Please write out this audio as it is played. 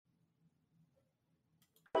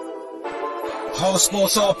Whole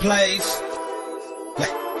sports all plays. Yeah.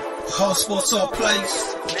 Whole sports all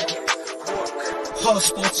plays. Whole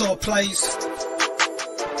sports all plays.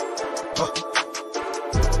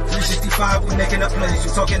 365, we making up plays.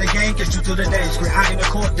 You talking the game, get you through the days. We're high in the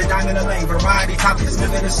court, the dime in the lane. Variety topics,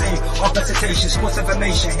 living the same. All presentation, sports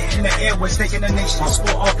information. Hitting the airways, taking the nation. All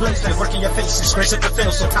sport, all plays, like working your faces. Grace at the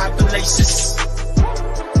field, so tie the laces.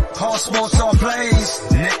 Whole sports all plays.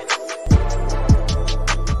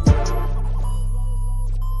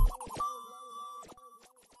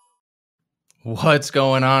 What's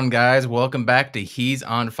going on, guys? Welcome back to He's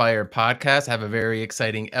on Fire podcast. I have a very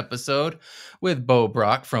exciting episode with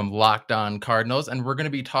Brack from Locked On Cardinals, and we're going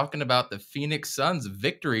to be talking about the Phoenix Suns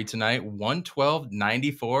victory tonight,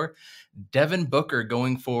 112-94. Devin Booker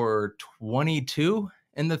going for 22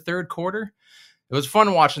 in the third quarter. It was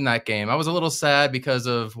fun watching that game. I was a little sad because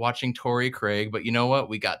of watching Torrey Craig, but you know what?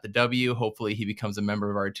 We got the W. Hopefully he becomes a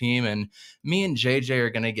member of our team, and me and JJ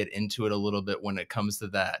are going to get into it a little bit when it comes to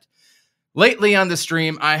that. Lately on the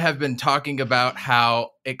stream, I have been talking about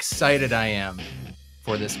how excited I am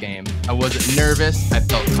for this game. I wasn't nervous. I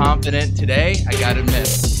felt confident. Today, I gotta admit,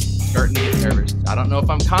 starting to get nervous. I don't know if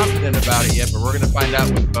I'm confident about it yet, but we're gonna find out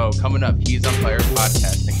with Bo. Coming up, He's on Fire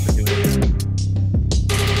podcast. Thanks for doing it.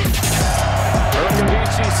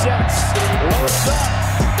 Urkavici sets, looks up,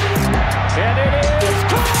 and it is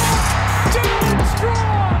caught! Down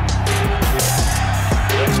strong!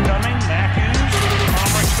 It's coming, Matthews,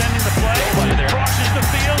 Palmer extending the play, crosses the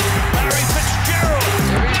field, Larry Fitzgerald.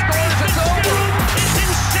 There he scores, it's over. It's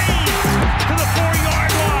insane to the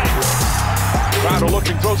 4-yard line. Crowder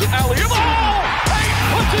looking, throws it alley. Oh! He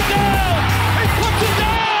puts it down! He puts it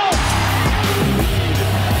down!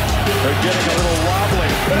 They're getting a little wobbly.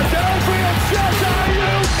 The downfield shot to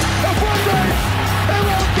Ayuk. The foot race. They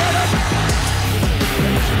won't get it.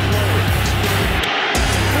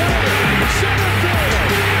 Center field.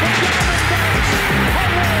 The Diamondbacks are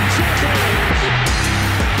world champions.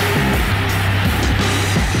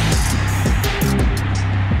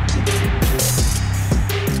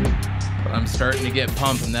 I'm starting to get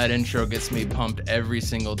pumped, and that intro gets me pumped every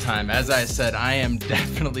single time. As I said, I am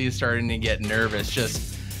definitely starting to get nervous. Just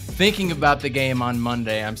thinking about the game on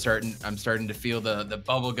Monday, I'm starting to feel the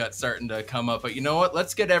bubble gut starting to come up. But you know what?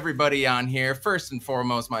 Let's get everybody on here. First and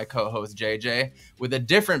foremost, my co-host JJ with a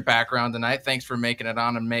different background tonight. Thanks for making it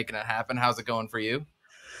on and making it happen. How's it going for you?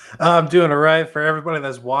 I'm doing all right. For everybody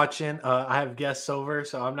that's watching, I have guests over,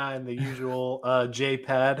 so I'm not in the usual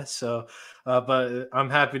J-pad. So, but I'm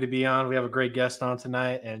happy to be on. We have a great guest on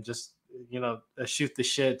tonight, and just shoot the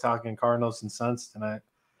shit talking Cardinals and Suns tonight.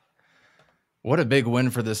 What a big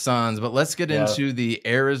win for the Suns. But let's get into the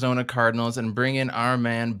Arizona Cardinals and bring in our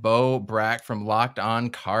man Brack from Locked On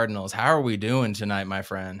Cardinals. How are we doing tonight, my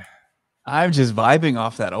friend? I'm just vibing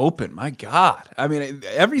off that open. My God. I mean,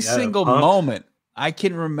 every single moment I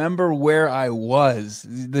can remember where I was.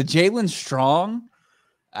 The Jalen Strong,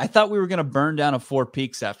 I thought we were going to burn down a Four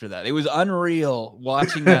Peaks after that. It was unreal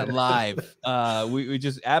watching that live. We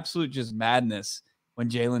just absolute just madness when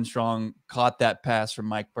Jalen Strong caught that pass from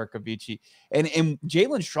Mike Bercovici. And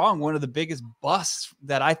Jalen Strong, one of the biggest busts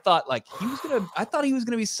that I thought he was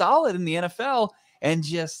gonna be solid in the NFL, and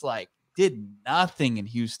just did nothing in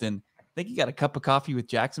Houston. I think he got a cup of coffee with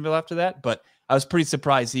Jacksonville after that, but I was pretty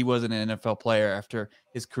surprised he wasn't an NFL player after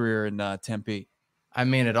his career in Tempe. I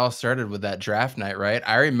mean, it all started with that draft night, right?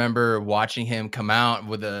 I remember watching him come out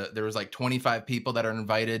there was 25 people that are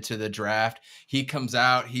invited to the draft. He comes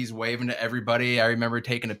out, he's waving to everybody. I remember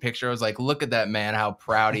taking a picture. I was like, look at that man, how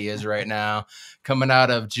proud he is right now, coming out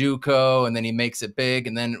of JUCO, and then he makes it big.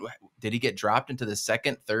 And then did he get dropped into the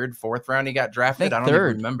second, third, fourth round? He got drafted. I don't even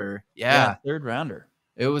remember. Yeah, third rounder.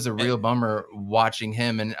 It was a real bummer watching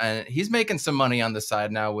him, and he's making some money on the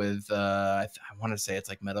side now with I want to say it's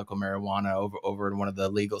like medical marijuana over in one of the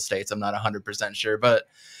legal states. I'm not 100% sure, but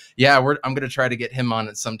yeah, I'm going to try to get him on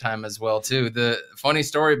it sometime as well too. The funny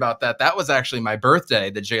story about that was actually my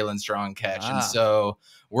birthday, the Jalen Strong catch, and so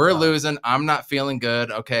we're losing. I'm not feeling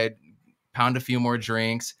good. Okay, pound a few more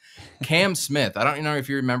drinks. Cam Smith, I don't know if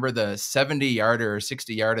you remember the 70-yarder or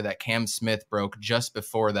 60-yarder that Cam Smith broke just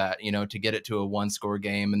before that, to get it to a one-score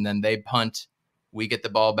game, and then they punt, we get the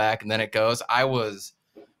ball back, and then it goes. I was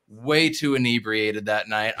way too inebriated that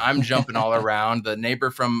night. I'm jumping all around. The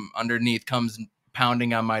neighbor from underneath comes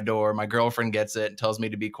pounding on my door. My girlfriend gets it and tells me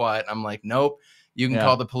to be quiet. I'm like, nope, you can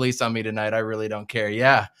call the police on me tonight. I really don't care.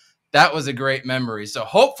 Yeah, that was a great memory. So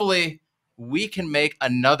hopefully we can make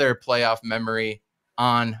another playoff memory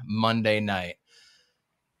on Monday night.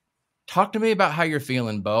 Talk to me about how you're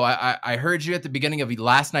feeling, Bo. I heard you at the beginning of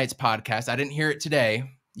last night's podcast. I didn't hear it today,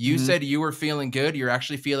 You said you were feeling good. You're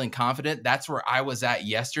actually feeling confident. That's where I was at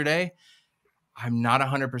yesterday. I'm not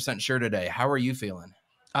 100% sure today. How are you feeling?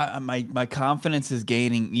 My confidence is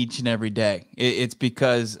gaining each and every day. It's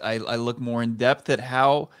because I look more in depth at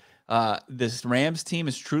how this Rams team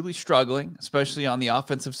is truly struggling, especially on the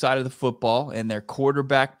offensive side of the football, and their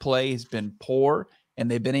quarterback play has been poor, and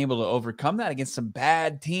they've been able to overcome that against some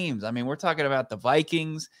bad teams. I mean, we're talking about the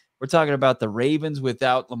Vikings. We're talking about the Ravens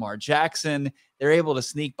without Lamar Jackson. They're able to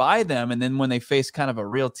sneak by them, and then when they face kind of a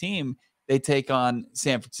real team, they take on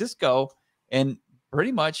San Francisco, and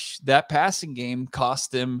pretty much that passing game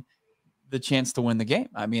cost them the chance to win the game.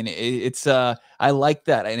 I mean, it's I like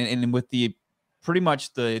that. And with the pretty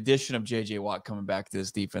much the addition of JJ Watt coming back to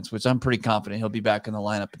this defense, which I'm pretty confident he'll be back in the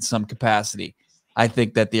lineup in some capacity, I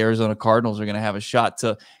think that the Arizona Cardinals are going to have a shot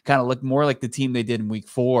to kind of look more like the team they did in week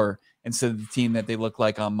 4 instead of the team that they look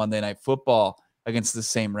like on Monday Night Football against the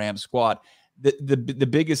same Rams squad. The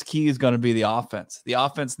biggest key is going to be the offense. The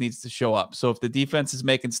offense needs to show up. So if the defense is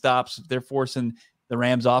making stops, if they're forcing the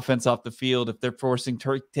Rams offense off the field, if they're forcing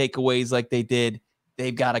takeaways like they did,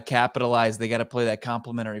 they've got to capitalize. They got to play that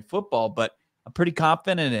complementary football, but I'm pretty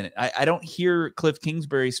confident in it. I don't hear Cliff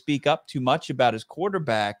Kingsbury speak up too much about his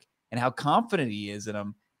quarterback and how confident he is in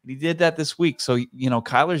him. He did that this week. So,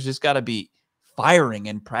 Kyler's just got to be firing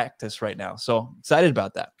in practice right now. So excited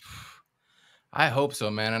about that. I hope so,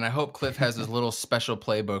 man. And I hope Cliff has his little special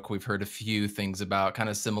playbook we've heard a few things about, kind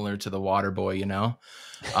of similar to the Water Boy,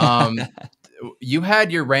 You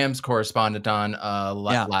had your Rams correspondent on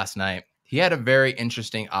last night. He had a very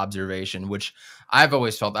interesting observation, which I've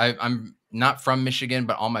always felt. I'm not from Michigan,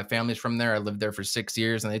 but all my family's from there. I lived there for 6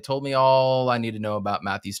 years, and they told me all I need to know about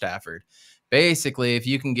Matthew Stafford. Basically, if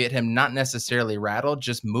you can get him not necessarily rattled,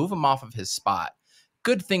 just move him off of his spot.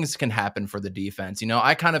 Good things can happen for the defense.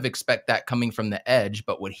 I kind of expect that coming from the edge,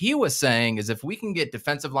 but what he was saying is if we can get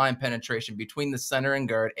defensive line penetration between the center and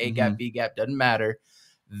guard, A gap, B gap, doesn't matter.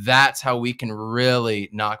 That's how we can really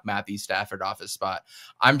knock Matthew Stafford off his spot.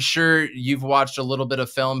 I'm sure you've watched a little bit of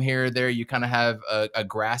film here or there. You kind of have a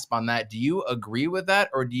grasp on that. Do you agree with that,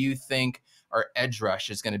 or do you think our edge rush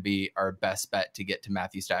is going to be our best bet to get to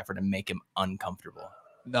Matthew Stafford and make him uncomfortable?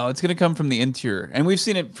 No, it's going to come from the interior. And we've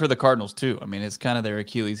seen it for the Cardinals too. I mean, it's kind of their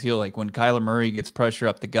Achilles heel. Like when Kyler Murray gets pressure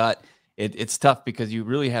up the gut, it's tough because you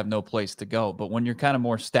really have no place to go. But when you're kind of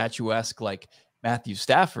more statuesque like Matthew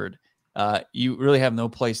Stafford, you really have no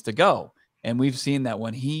place to go. And we've seen that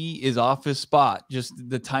when he is off his spot, just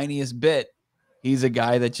the tiniest bit, he's a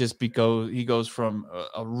guy that just he goes from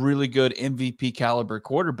a really good MVP caliber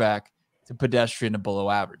quarterback to pedestrian to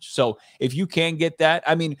below average. So if you can get that,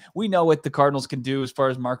 I mean, we know what the Cardinals can do as far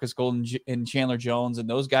as Marcus Golden and Chandler Jones, and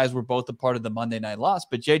those guys were both a part of the Monday night loss,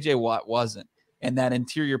 but JJ Watt wasn't. And that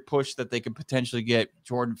interior push that they could potentially get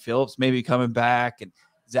Jordan Phillips maybe coming back, and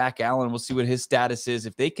Zach Allen, we'll see what his status is.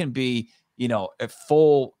 If they can be, a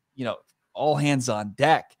full, all hands on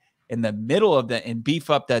deck in the middle of that and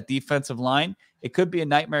beef up that defensive line, it could be a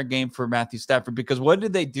nightmare game for Matthew Stafford, because what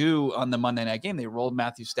did they do on the Monday night game? They rolled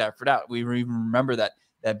Matthew Stafford out. We even remember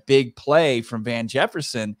that big play from Van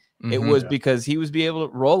Jefferson. Mm-hmm. It was because he was able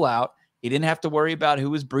to roll out. He didn't have to worry about who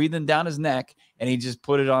was breathing down his neck, and he just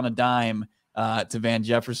put it on a dime to Van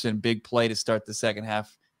Jefferson. Big play to start the second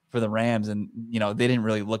half for the Rams. And, they didn't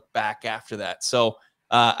really look back after that. So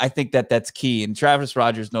I think that's key. And Travis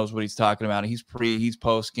Rogers knows what he's talking about. He's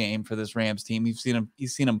post game for this Rams team. He's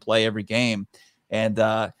seen him play every game. And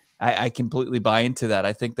I completely buy into that.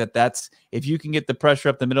 I think that's, if you can get the pressure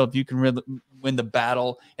up the middle, if you can really win the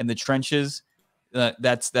battle in the trenches,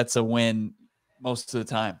 that's a win most of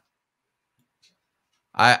the time.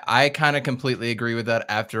 I kind of completely agree with that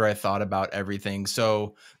after I thought about everything.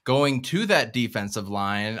 So going to that defensive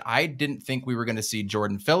line, I didn't think we were going to see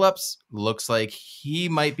Jordan Phillips. Looks like he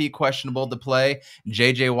might be questionable to play.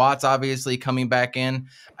 JJ Watt's obviously coming back in.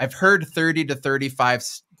 I've heard 30 to 35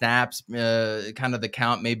 snaps, kind of the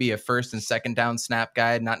count, maybe a first and second down snap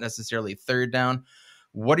guide, not necessarily third down.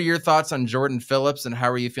 What are your thoughts on Jordan Phillips, and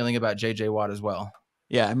how are you feeling about JJ Watt as well?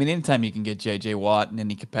 Yeah, I mean, anytime you can get JJ Watt in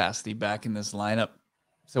any capacity back in this lineup,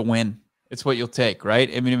 it's a win. It's what you'll take, right?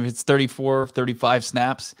 I mean, if it's 34, 35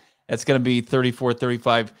 snaps, it's going to be 34,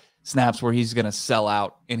 35 snaps where he's going to sell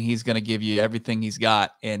out and he's going to give you everything he's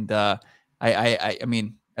got. And I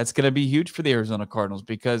mean, that's going to be huge for the Arizona Cardinals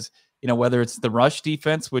because, whether it's the rush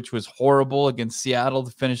defense, which was horrible against Seattle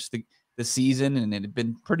to finish the season, and it had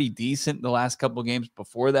been pretty decent the last couple of games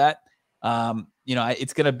before that.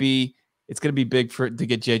 It's going to be big to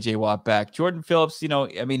get JJ Watt back. Jordan Phillips,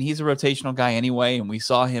 I mean, he's a rotational guy anyway, and we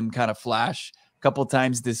saw him kind of flash a couple of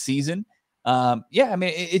times this season. I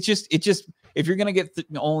mean, it just if you're going to get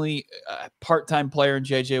only a part-time player in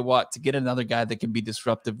JJ Watt, to get another guy that can be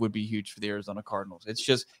disruptive would be huge for the Arizona Cardinals. It's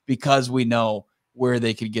just because we know where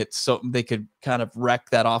they could get, so they could kind of wreck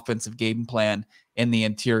that offensive game plan in the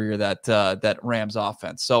interior, that Rams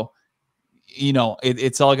offense. So,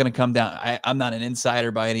 it's all going to come down. I'm not an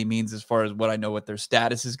insider by any means as far as what I know what their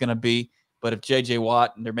status is going to be. But if JJ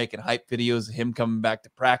Watt, and they're making hype videos of him coming back to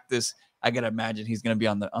practice, I got to imagine he's going to be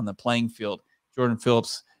on the playing field. Jordan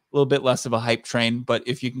Phillips, a little bit less of a hype train, but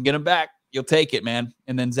if you can get him back, you'll take it, man.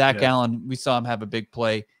 And then Zach Allen, we saw him have a big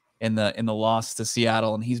play in the loss to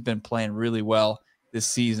Seattle, and he's been playing really well this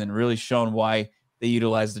season, really shown why they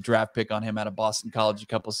utilized the draft pick on him out of Boston College a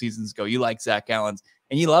couple seasons ago. You like Zach Allen's,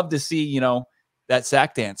 and you love to see, that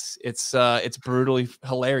sack dance. It's brutally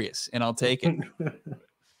hilarious, and I'll take it.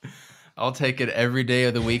 I'll take it every day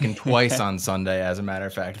of the week and twice on Sunday, as a matter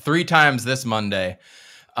of fact. 3 times this Monday.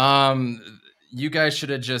 You guys should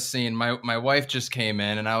have just seen, my wife just came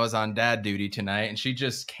in, and I was on dad duty tonight, and she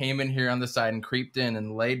just came in here on the side and creeped in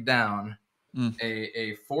and laid down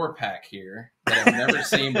a 4-pack here that I've never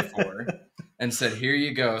seen before and said, here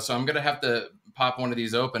you go. So I'm going to have to pop one of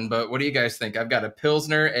these open, but what do you guys think? I've got a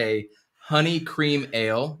Pilsner, a honey cream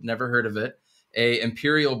ale, never heard of it, a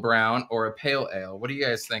Imperial Brown, or a pale ale. What do you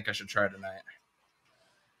guys think I should try tonight?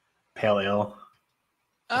 Pale ale.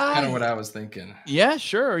 That's kind of what I was thinking. Yeah,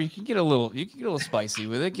 sure. You can get a little spicy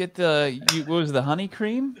with it. Get what was the honey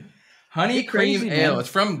cream? Honey cream ale. Man. It's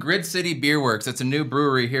from Grid City Beer Works. It's a new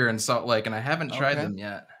brewery here in Salt Lake, and I haven't tried them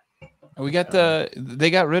yet. We got they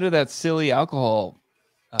got rid of that silly alcohol.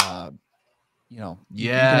 You can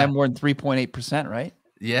have more than 3.8%, right?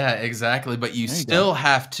 Yeah, exactly. But you still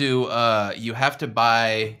have to you have to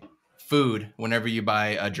buy food whenever you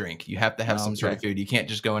buy a drink. You have to have some sort of food. You can't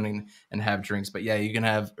just go in and have drinks. But yeah, you can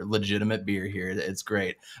have legitimate beer here. It's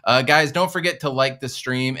great. Guys, don't forget to like the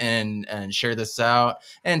stream and share this out,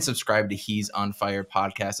 and subscribe to He's on Fire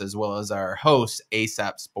podcast, as well as our host,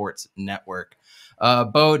 ASAP Sports Network.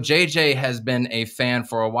 Bo, JJ has been a fan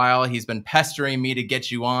for a while. He's been pestering me to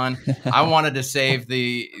get you on. I wanted to save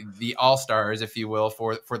the all-stars, if you will,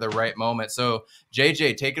 for the right moment. So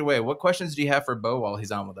JJ, take it away. What questions do you have for Bo while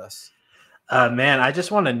he's on with us? Man, I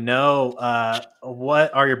just want to know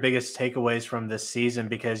what are your biggest takeaways from this season?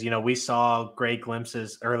 Because, we saw great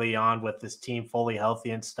glimpses early on with this team fully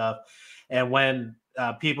healthy and stuff. And when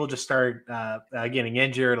people just started getting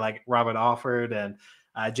injured, like Robert Alford and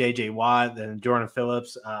JJ Watt and Jordan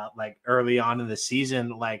Phillips, like early on in the season,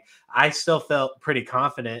 like I still felt pretty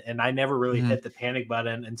confident, and I never really hit the panic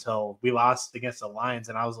button until we lost against the Lions.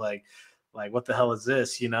 And I was like, what the hell is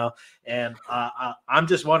this, And I'm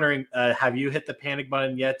just wondering, have you hit the panic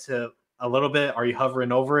button yet to a little bit? Are you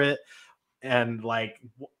hovering over it? And what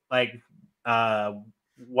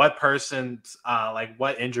person's,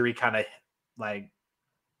 what injury kind of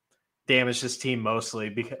damaged this team mostly?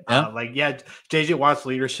 Because JJ Watt's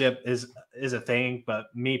leadership is a thing, but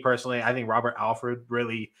me personally, I think Robert Alford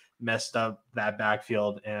really messed up that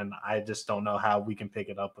backfield, and I just don't know how we can pick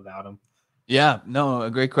it up without him. Yeah, no,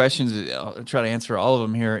 great questions. I'll try to answer all of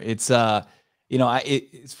them here. It's as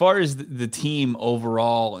far as the team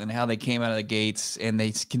overall and how they came out of the gates, and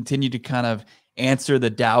they continue to kind of answer the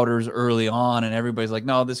doubters early on, and everybody's like,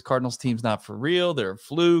 no, this Cardinals team's not for real. They're a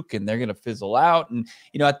fluke, and they're going to fizzle out. And,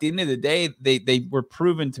 at the end of the day, they were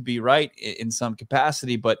proven to be right in some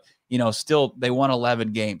capacity, but, still they won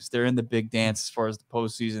 11 games. They're in the big dance as far as the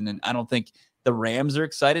postseason, and I don't think the Rams are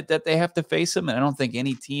excited that they have to face him, and I don't think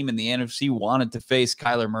any team in the NFC wanted to face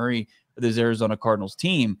Kyler Murray or this Arizona Cardinals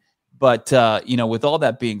team. But, with all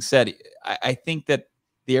that being said, I think that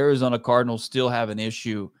the Arizona Cardinals still have an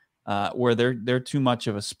issue where they're too much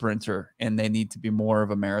of a sprinter, and they need to be more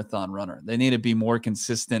of a marathon runner. They need to be more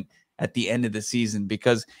consistent at the end of the season,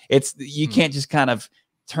 because you can't just kind of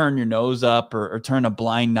turn your nose up or turn a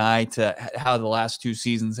blind eye to how the last 2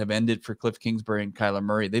 seasons have ended for Cliff Kingsbury and Kyler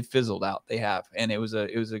Murray. They've fizzled out. They have. And it was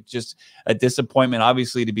just a disappointment,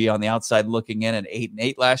 obviously, to be on the outside looking in at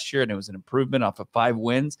 8-8 last year. And it was an improvement off of 5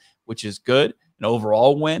 wins, which is good, an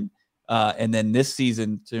overall win. And then this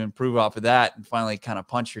season to improve off of that and finally kind of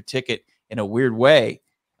punch your ticket in a weird way,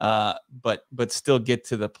 but still get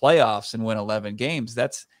to the playoffs and win 11 games.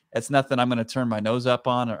 That's nothing I'm going to turn my nose up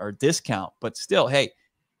on or discount. But still, hey,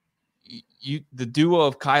 the duo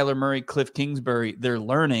of Kyler Murray, Cliff Kingsbury, they're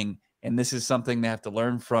learning, and this is something they have to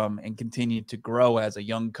learn from and continue to grow as a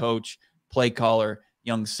young coach, play caller,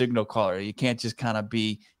 young signal caller. You can't just kind of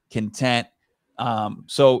be content.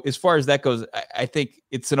 So as far as that goes, I think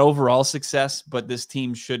it's an overall success, but this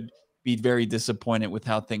team should be very disappointed with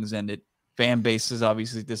how things ended. Fan base is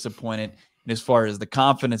obviously disappointed. And as far as the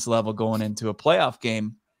confidence level going into a playoff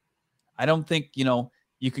game, I don't think,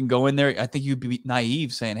 you can go in there. I think you'd be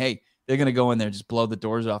naive saying, hey, they're going to go in there, just blow the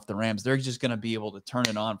doors off the Rams. They're just going to be able to turn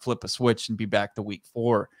it on, flip a switch, and be back to week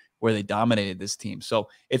 4 where they dominated this team. So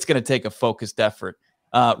it's going to take a focused effort.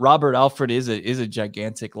 Robert Alford is a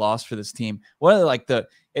gigantic loss for this team.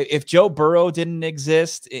 If Joe Burrow didn't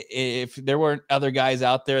exist, if there weren't other guys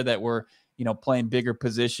out there that were, playing bigger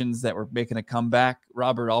positions that were making a comeback,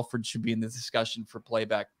 Robert Alford should be in the discussion for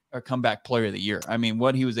comeback player of the year. I mean,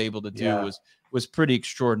 what he was able to do was pretty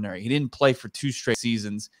extraordinary. He didn't play for 2 straight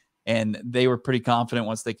seasons, and they were pretty confident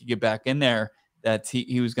once they could get back in there that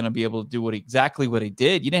he was going to be able to do exactly what he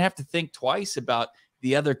did. You didn't have to think twice about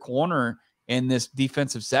the other corner in this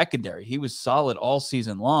defensive secondary. He was solid all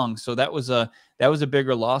season long. So that was a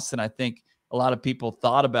bigger loss than I think a lot of people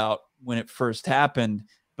thought about when it first happened.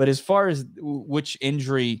 But as far as which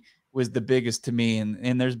injury was the biggest to me,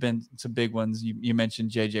 and there's been some big ones. You mentioned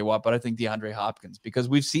J.J. Watt, but I think DeAndre Hopkins, because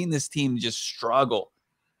we've seen this team just struggle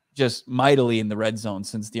just mightily in the red zone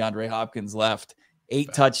since DeAndre Hopkins left.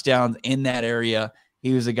 8 touchdowns in that area.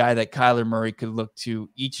 He was a guy that Kyler Murray could look to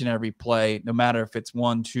each and every play, no matter if it's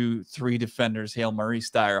 1, 2, 3 defenders, Hail Murray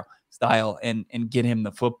style, and get him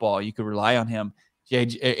the football. You could rely on him.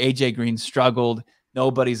 AJ Green struggled.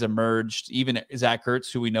 Nobody's emerged. Even Zach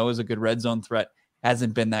Ertz, who we know is a good red zone threat,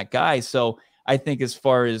 hasn't been that guy. So I think as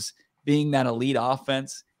far as being that elite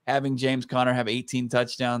offense, having James Conner have 18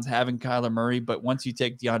 touchdowns, having Kyler Murray, but once you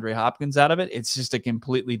take DeAndre Hopkins out of it, it's just a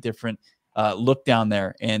completely different look down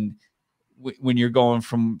there. And when you're going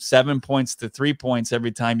from 7 points to 3 points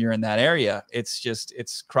every time you're in that area,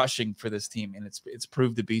 it's crushing for this team, and it's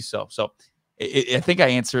proved to be so. So I think I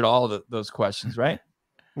answered all of those questions, right?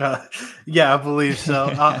 Yeah, I believe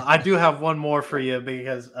so. I do have one more for you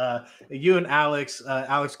because you and Alex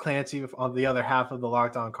Clancy on the other half of the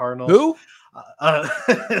Locked On Cardinals. Who?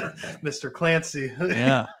 Mr. Clancy.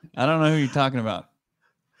 Yeah, I don't know who you're talking about.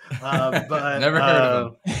 But Never heard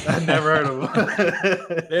of him. I've never heard of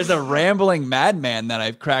him. There's a rambling madman that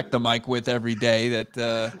I've cracked the mic with every day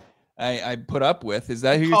that I put up with. Is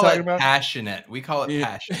that who you're talking about? Passionate. We call it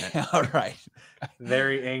passionate. All right.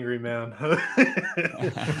 Very angry man.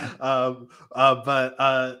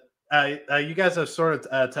 You guys have sort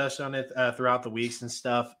of touched on it throughout the weeks and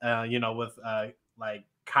stuff. With like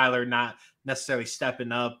Kyler not necessarily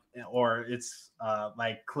stepping up, or it's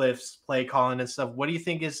like Cliff's play calling and stuff. What do you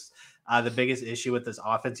think is the biggest issue with this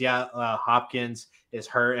offense? Yeah, Hopkins is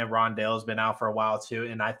hurt and Rondale's been out for a while too,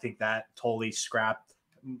 and I think that totally scrapped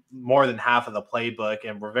more than half of the playbook,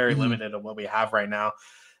 and we're very limited on what we have right now.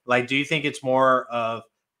 Like, do you think it's more of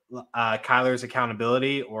Kyler's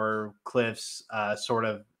accountability or Cliff's sort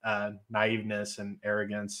of naiveness and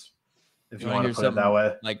arrogance, if you want to put it that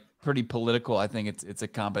way? Like pretty political. I think it's a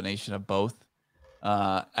combination of both.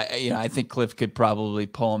 I think Cliff could probably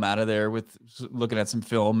pull him out of there with looking at some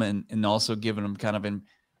film and also giving him kind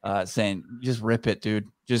of saying, just rip it, dude.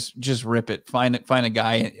 Just rip it. Find a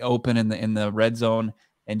guy open in the red zone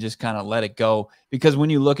and just kind of let it go. Because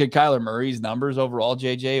when you look at Kyler Murray's numbers overall,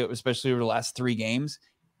 JJ, especially over the last 3 games,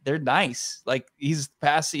 they're nice. Like he's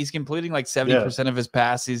completing like 70% of his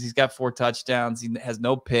passes. He's got 4 touchdowns. He has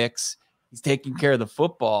no picks. He's taking care of the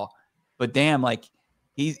football. But damn, like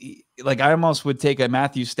I almost would take a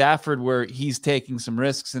Matthew Stafford where he's taking some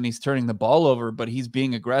risks and he's turning the ball over, but he's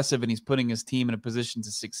being aggressive and he's putting his team in a position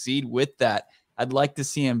to succeed with that. I'd like to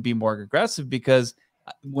see him be more aggressive, because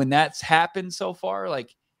when that's happened so far,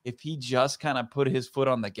 like if he just kind of put his foot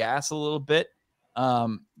on the gas a little bit,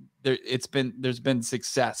 there's been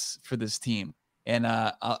success for this team. And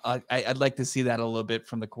I'd like to see that a little bit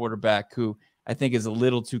from the quarterback, who I think is a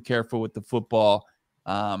little too careful with the football.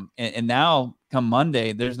 And now come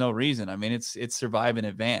Monday, there's no reason. I mean, it's survive in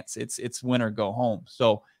advance. It's win or go home.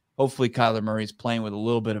 So hopefully Kyler Murray's playing with a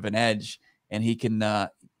little bit of an edge, and he can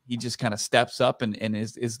he just kind of steps up and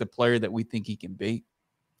is the player that we think he can be.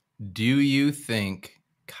 Do you think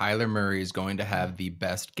Kyler Murray is going to have the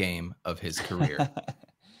best game of his career?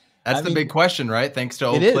 That's the big question, right? Thanks to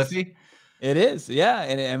old Cliffy. It is, yeah.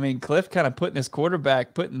 And I mean, Cliff kind of putting his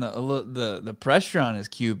quarterback, putting the pressure on his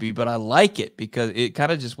QB, but I like it because it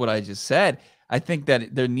kind of just what I just said. I think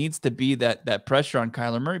that there needs to be that pressure on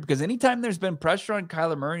Kyler Murray, because anytime there's been pressure on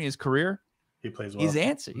Kyler Murray in his career, he plays well. He's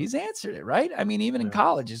answered it, right? I mean, even in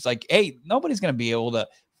college, it's like, hey, nobody's going to be able to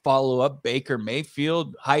follow up Baker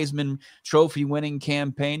Mayfield, Heisman Trophy winning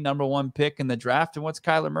campaign, #1 pick in the draft. And what's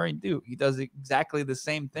Kyler Murray do? He does exactly the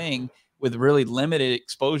same thing with really limited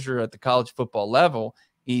exposure at the college football level.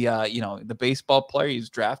 He, the baseball player, he's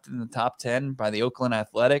drafted in the top 10 by the Oakland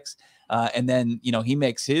Athletics. And then, he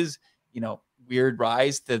makes his, weird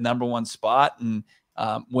rise to the #1 spot. And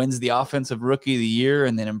wins the offensive rookie of the year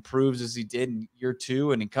and then improves as he did in year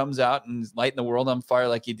 2. And he comes out and is lighting the world on fire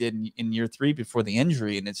like he did in year 3 before the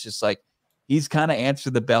injury. And it's just like, he's kind of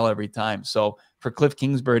answered the bell every time. So for Cliff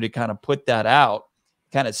Kingsbury to kind of put that out,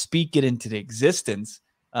 kind of speak it into the existence,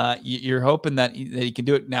 you're hoping that he can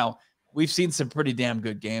do it. Now, we've seen some pretty damn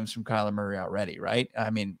good games from Kyler Murray already, right? I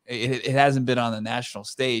mean, it hasn't been on the national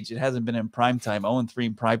stage. It hasn't been in primetime, 0-3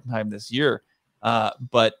 in primetime this year.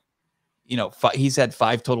 But, you know, he's had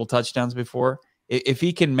 5 total touchdowns before. If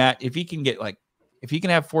he can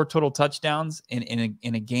have 4 total touchdowns in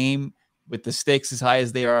a game with the stakes as high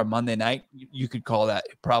as they are on Monday night, you could call that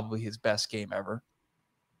probably his best game ever.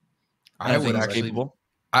 I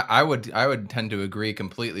would tend to agree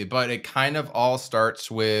completely, but it kind of all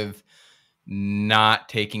starts with not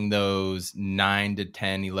taking those 9 to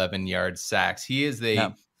 10, 11 yard sacks. He is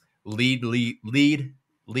the league leader,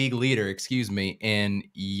 in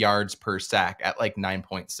yards per sack at like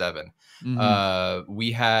 9.7.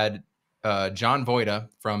 We had John Voida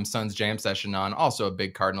from Suns Jam Session on, also a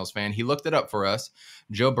big Cardinals fan. He looked it up for us.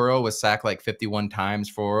 Joe Burrow was sacked like 51 times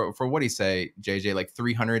for what do you say, JJ, like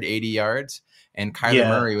 380 yards. And Kyler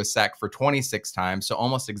Murray was sacked for 26 times, so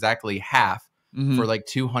almost exactly half, for like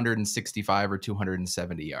 265 or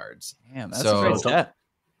 270 yards. Damn, that's a great stat.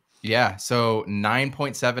 Yeah, so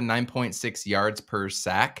 9.7, 9.6 yards per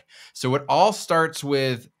sack. So it all starts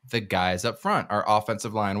with the guys up front, our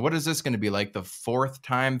offensive line. What is this going to be, like the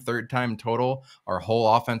third time total? Our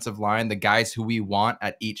whole offensive line, the guys who we want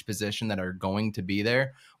at each position that are going to be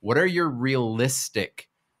there. What are your realistic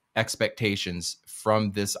expectations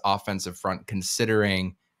from this offensive front,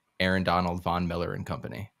 considering Aaron Donald, Von Miller, and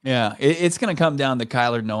company? Yeah, it's going to come down to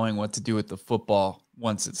Kyler knowing what to do with the football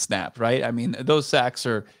once it's snapped, right? I mean, those sacks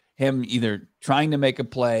are him either trying to make a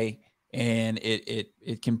play and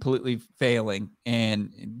it completely failing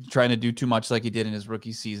and trying to do too much like he did in his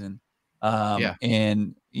rookie season.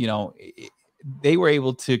 And, you know, they were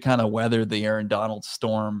able to kind of weather the Aaron Donald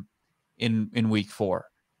storm in week 4.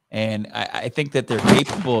 And I think that they're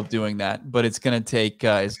capable of doing that, but it's going to take,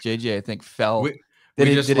 as JJ, I think, fell. We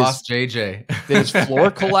just lost JJ. Did his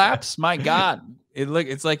floor collapse? My God.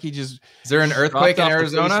 It's like he just. Is there an earthquake in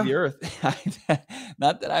Arizona? The earth.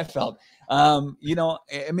 Not that I felt. You know,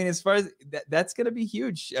 I mean, as far as that's going to be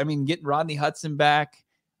huge. I mean, getting Rodney Hudson back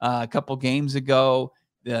a couple games ago,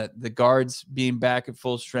 the guards being back at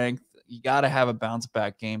full strength, you got to have a bounce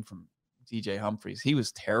back game from DJ Humphries. He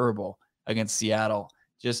was terrible against Seattle.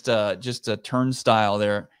 Just a turnstile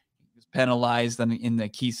there. He was penalized in the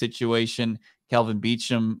key situation. Kelvin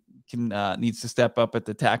Beachum needs to step up at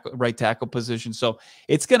the right tackle position. So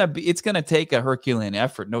it's gonna take a Herculean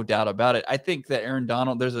effort, no doubt about it. I think that Aaron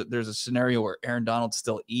Donald, there's a scenario where Aaron Donald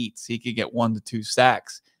still eats. He could get 1 to 2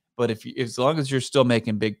 sacks, but as long as you're still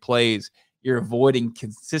making big plays, you're avoiding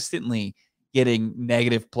consistently getting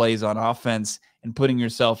negative plays on offense and putting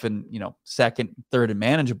yourself in, you know, second, third, and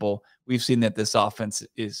manageable. We've seen that this offense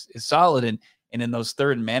is solid, and in those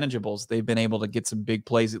third and manageables, they've been able to get some big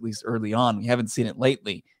plays at least early on. We haven't seen it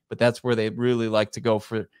lately, but that's where they really like to go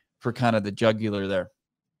for kind of the jugular there.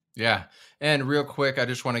 Yeah. And real quick, I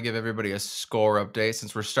just want to give everybody a score update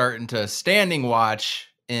since we're starting to standing watch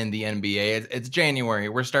in the NBA. It's January.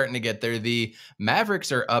 We're starting to get there. The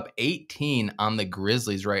Mavericks are up 18 on the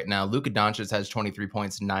Grizzlies right now. Luka Doncic has 23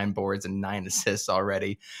 points, 9 boards, and 9 assists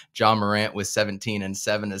already. John Morant with 17 and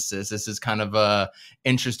 7 assists. This is kind of a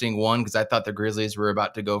interesting one because I thought the Grizzlies were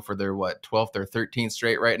about to go for their 12th or 13th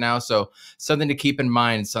straight right now. So something to keep in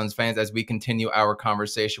mind, Suns fans, as we continue our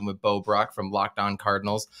conversation with Bo Brack from Locked On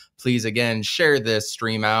Cardinals. Please again share this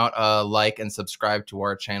stream out, like and subscribe to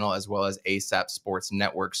our channel as well as ASAP Sports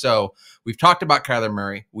Network. So we've talked about Kyler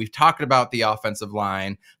Murray. We've talked about the offensive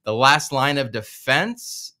line. The last line of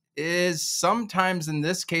defense is sometimes, in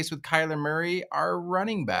this case with Kyler Murray, our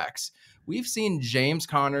running backs. We've seen James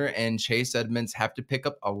Conner and Chase Edmonds have to pick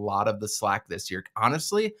up a lot of the slack this year.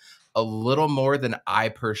 Honestly, a little more than I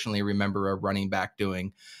personally remember a running back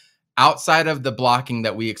doing. Outside of the blocking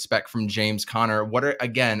that we expect from James Conner, what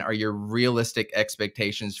are your realistic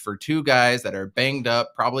expectations for two guys that are banged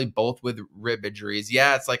up, probably both with rib injuries?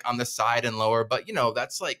 Yeah, it's like on the side and lower, but you know,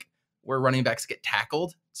 that's like where running backs get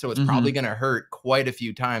tackled. So it's probably going to hurt quite a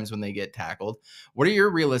few times when they get tackled. What are your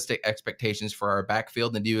realistic expectations for our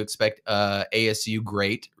backfield? And do you expect ASU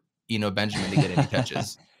great, Benjamin to get any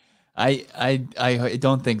touches? I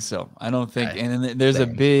don't think so. I don't think. And there's a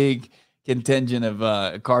big contingent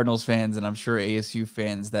of Cardinals fans, and I'm sure ASU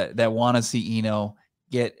fans that want to see Eno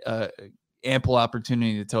get ample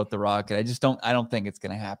opportunity to tote the rock. And I don't think it's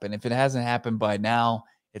going to happen. If it hasn't happened by now,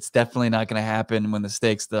 it's definitely not going to happen when the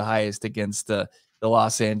stakes are the highest against the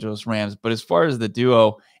Los Angeles Rams. But as far as the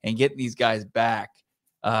duo and getting these guys back,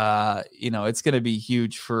 it's going to be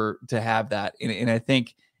huge to have that. And I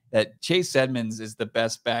think that Chase Edmonds is the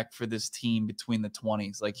best back for this team between the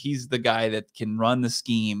 20s. Like, he's the guy that can run the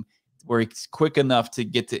scheme where he's quick enough to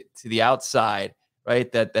get to the outside,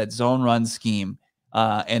 right? That zone run scheme.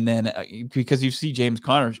 And then because you see James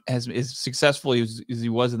Conner is successful as he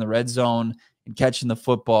was in the red zone and catching the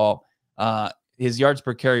football, his yards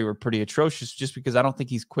per carry were pretty atrocious just because I don't think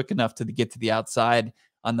he's quick enough to get to the outside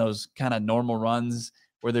on those kind of normal runs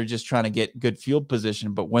where they're just trying to get good field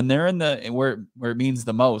position. But when they're in where it means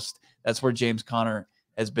the most, that's where James Conner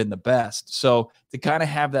has been the best. So to kind of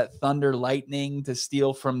have that thunder lightning to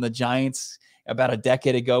steal from the Giants about a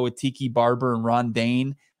decade ago with Tiki Barber and Ron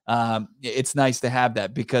Dane, it's nice to have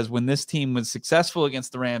that, because when this team was successful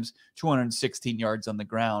against the Rams, 216 yards on the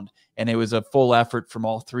ground, and it was a full effort from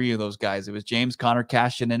all three of those guys. It was James Conner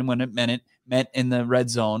cashing in when it meant in the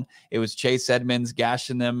red zone. It was Chase Edmonds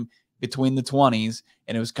gashing them between the 20s,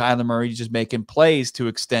 and it was Kyler Murray just making plays to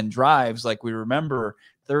extend drives. Like we remember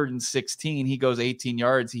 3rd and 16, he goes 18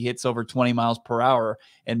 yards, he hits over 20 miles per hour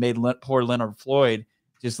and made poor Leonard Floyd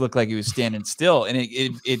just looked like he was standing still. And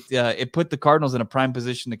it put the Cardinals in a prime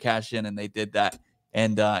position to cash in, and they did that.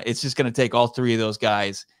 And it's just going to take all three of those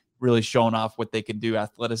guys really showing off what they can do,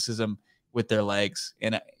 athleticism with their legs.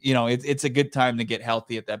 And, it's a good time to get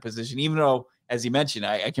healthy at that position, even though, as you mentioned,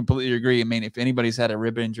 I completely agree. I mean, if anybody's had a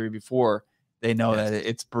rib injury before, they know that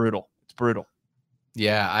it's brutal. It's brutal.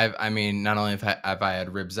 Yeah, I mean, not only have I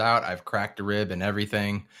had ribs out, I've cracked a rib and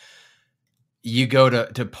everything. You go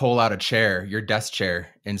to pull out a chair, your desk chair,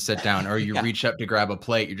 and sit down, or you reach up to grab a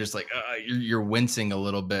plate. You're just like, you're wincing a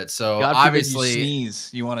little bit. So God obviously, you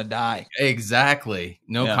sneeze, you want to die. Exactly.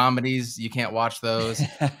 No comedies. You can't watch those.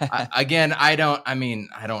 I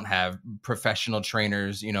don't have professional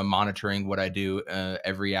trainers, monitoring what I do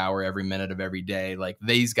every hour, every minute of every day, like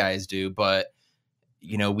these guys do. But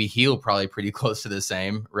we heal probably pretty close to the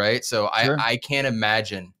same, right? So sure. I can't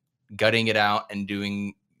imagine gutting it out and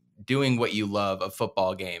doing what you love, a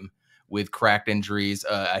football game, with cracked injuries,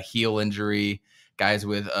 a heel injury, guys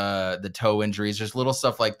with the toe injuries, just little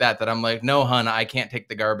stuff like that I'm like, no, hun, I can't take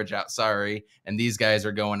the garbage out. Sorry. And these guys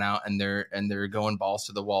are going out and they're going balls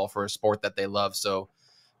to the wall for a sport that they love. So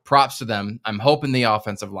props to them. I'm hoping the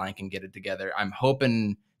offensive line can get it together. I'm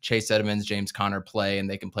hoping Chase Edmonds, James Conner play, and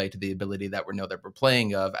they can play to the ability that we know that we're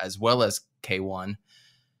playing of, as well as K1.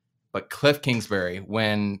 But Cliff Kingsbury,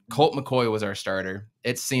 when Colt McCoy was our starter,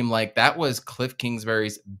 it seemed like that was Cliff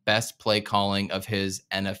Kingsbury's best play calling of his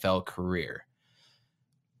NFL career.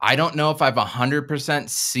 I don't know if I've 100%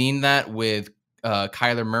 seen that with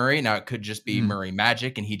Kyler Murray. Now, it could just be Murray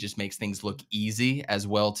magic, and he just makes things look easy as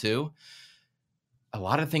well, too. A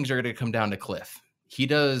lot of things are going to come down to Cliff. He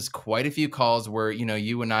does quite a few calls where,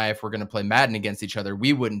 you and I, if we're going to play Madden against each other,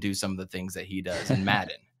 we wouldn't do some of the things that he does in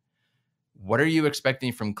Madden. What are you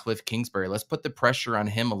expecting from Cliff Kingsbury? Let's put the pressure on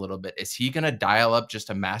him a little bit. Is he going to dial up just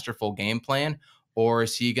a masterful game plan, or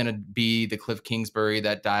is he going to be the Cliff Kingsbury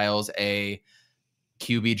that dials a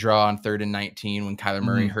QB draw on 3rd and 19 when Kyler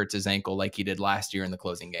Murray hurts his ankle like he did last year in the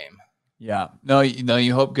closing game? Yeah. No,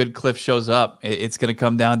 you hope good Cliff shows up. It's going to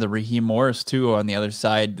come down to Raheem Morris, too, on the other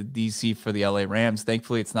side, the DC for the LA Rams.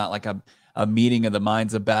 Thankfully, it's not like a meeting of the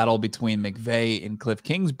minds, a battle between McVay and Cliff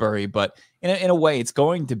Kingsbury, but in a way, it's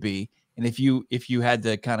going to be. And if you had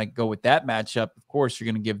to kind of go with that matchup, of course, you're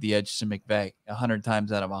going to give the edge to McVay 100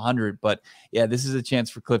 times out of 100. But, yeah, this is a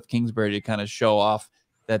chance for Cliff Kingsbury to kind of show off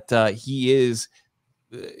that he is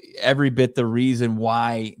every bit the reason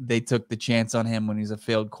why they took the chance on him when he's a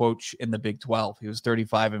failed coach in the Big 12. He was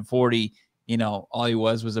 35-40. All he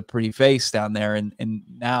was a pretty face down there. And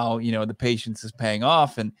now, the patience is paying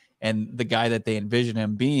off, and the guy that they envision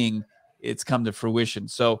him being, it's come to fruition.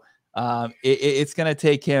 So it's going to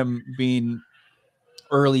take him being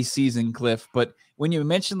early season Cliff. But when you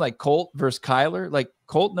mentioned like Colt versus Kyler, like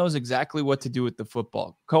Colt knows exactly what to do with the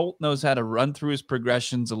football. Colt knows how to run through his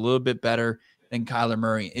progressions a little bit better than Kyler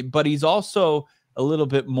Murray, but he's also a little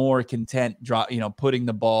bit more content putting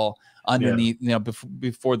the ball underneath,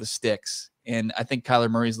 before the sticks. And I think Kyler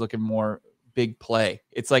Murray's looking more big play.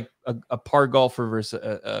 It's like a par golfer versus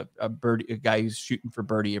a birdie, a guy who's shooting for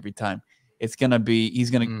birdie every time. It's going to be,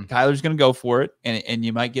 Kyler's going to go for it. And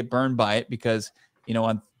you might get burned by it because,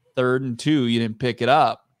 on 3rd and 2, you didn't pick it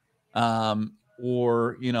up.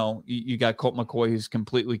 Or, you got Colt McCoy who's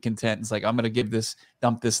completely content. It's like, I'm going to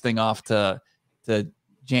dump this thing off to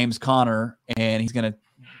James Conner, and he's going to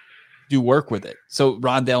do work with it. So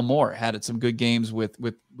Rondale Moore had some good games with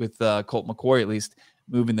Colt McCoy, at least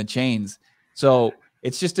moving the chains. So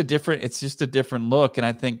it's just a different look. And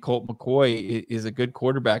I think Colt McCoy is a good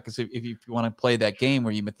quarterback. Because if you want to play that game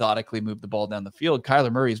where you methodically move the ball down the field,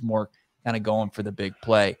 Kyler Murray is more kind of going for the big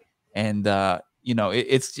play. And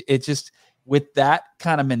it's just with that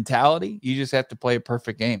kind of mentality, you just have to play a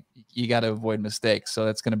perfect game. You got to avoid mistakes. So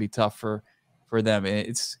that's going to be tough for them.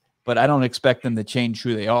 But I don't expect them to change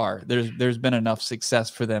who they are. There's been enough success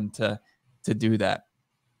for them to do that.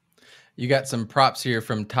 You got some props here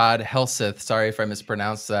from Todd Helseth. Sorry if I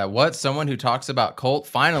mispronounced that. What? Someone who talks about Colt?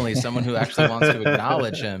 Finally, someone who actually wants to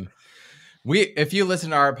acknowledge him. If you listen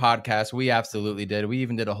to our podcast, we absolutely did. We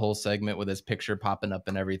even did a whole segment with his picture popping up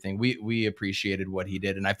and everything. We appreciated what he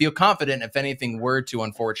did. And I feel confident if anything were to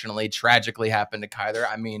unfortunately tragically happen to Kyler,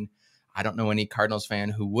 I mean, I don't know any Cardinals fan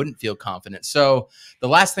who wouldn't feel confident. So the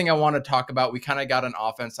last thing I want to talk about, we kind of got an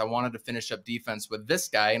offense. I wanted to finish up defense with this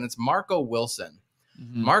guy, and it's Marco Wilson.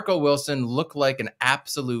 Mm-hmm. Marco Wilson looked like an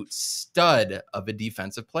absolute stud of a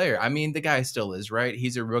defensive player. I mean, the guy still is, right?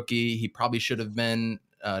 He's a rookie. He probably should have been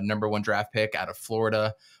number 1 draft pick out of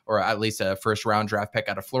Florida, or at least a first round draft pick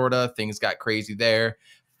out of Florida. Things got crazy there.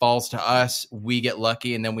 Falls to us. We get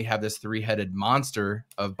lucky. And then we have this 3-headed monster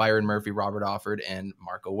of Byron Murphy, Robert Alford, and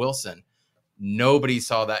Marco Wilson. Nobody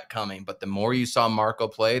saw that coming. But the more you saw Marco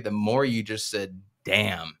play, the more you just said,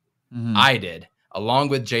 damn, I did. Along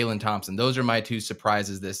with Jalen Thompson. Those are my 2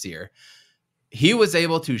 surprises this year. He was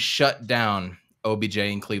able to shut down OBJ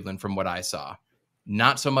in Cleveland from what I saw.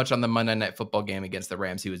 Not so much on the Monday Night Football game against the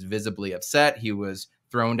Rams. He was visibly upset. He was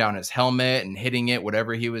throwing down his helmet and hitting it,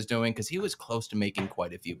 whatever he was doing, because he was close to making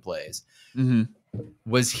quite a few plays. Mm-hmm.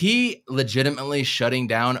 Was he legitimately shutting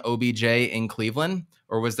down OBJ in Cleveland,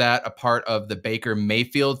 or was that a part of the Baker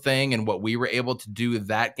Mayfield thing and what we were able to do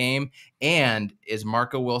that game? And is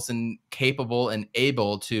Marco Wilson capable and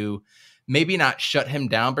able to maybe not shut him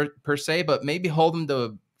down per se, but maybe hold him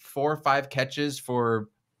to 4 or 5 catches for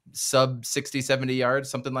sub 60, 70 yards,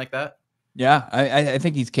 something like that? Yeah, I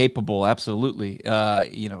think he's capable. Absolutely.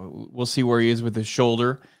 We'll see where he is with his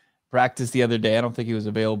shoulder. Practice the other day. I don't think he was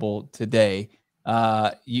available today.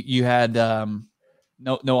 You had no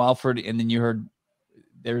Alfred, and then you heard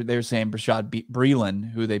they're saying Brashad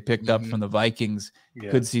Breeland, who they picked up from the Vikings,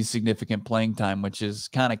 could see significant playing time, which is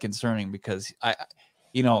kind of concerning because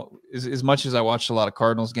as much as I watched a lot of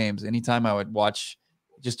Cardinals games, anytime I would watch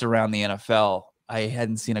just around the NFL, I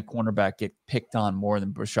hadn't seen a cornerback get picked on more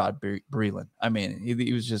than Brashad Breeland. I mean,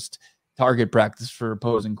 he was just target practice for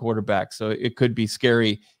opposing quarterbacks. So it could be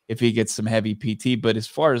scary if he gets some heavy PT. But as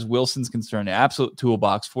far as Wilson's concerned, an absolute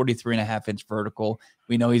toolbox, 43.5-inch vertical.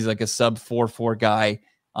 We know he's like a sub 4.4 guy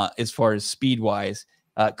as far as speed-wise.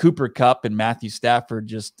 Cooper Kupp and Matthew Stafford,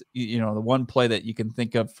 just, the one play that you can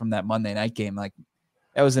think of from that Monday night game, like,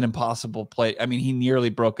 that was an impossible play. I mean, he nearly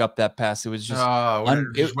broke up that pass. It was just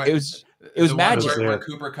it was magic. Where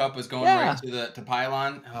Cooper Kupp was going right to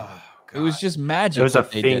pylon. Oh, God. It was just magic. It was a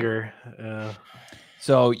finger.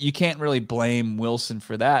 So you can't really blame Wilson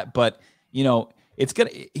for that. But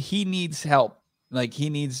he needs help. Like he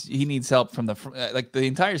needs help from the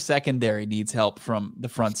entire secondary needs help from the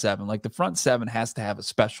front 7. Like the front 7 has to have a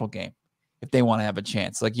special game if they want to have a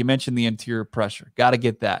chance. Like you mentioned, the interior pressure. Got to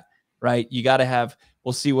get that right. You got to have.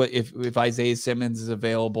 We'll see what if Isaiah Simmons is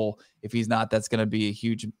available. If he's not, that's going to be a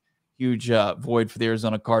huge void for the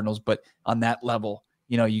Arizona Cardinals. But on that level,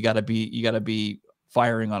 you got to be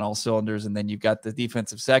firing on all cylinders. And then you've got the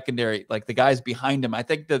defensive secondary, like the guys behind him. I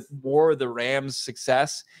think that more of the Rams'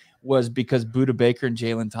 success was because Budda Baker and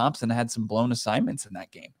Jalen Thompson had some blown assignments in that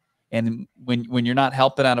game. And when you're not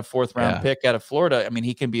helping out a 4th round pick out of Florida, I mean,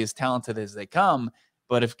 he can be as talented as they come.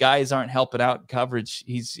 But if guys aren't helping out in coverage,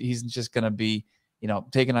 he's just going to be,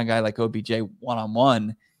 taking on a guy like OBJ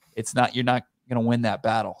one-on-one. You're not going to win that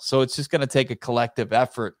battle. So it's just going to take a collective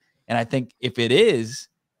effort. And I think if it is,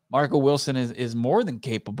 Marco Wilson is more than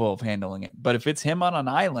capable of handling it. But if it's him on an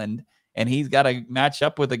island and he's got to match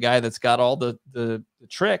up with a guy that's got all the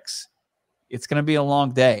tricks, it's going to be a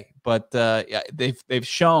long day. But they've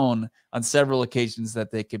shown on several occasions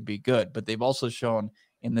that they could be good. But they've also shown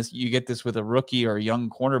in this, you get this with a rookie or a young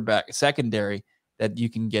cornerback secondary, that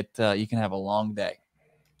you can have a long day.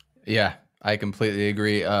 Yeah, I completely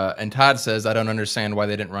agree. And Todd says, I don't understand why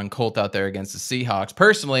they didn't run Colt out there against the Seahawks.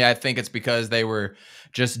 Personally, I think it's because they were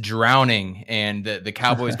just drowning, and the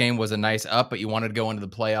Cowboys game was a nice up, but you wanted to go into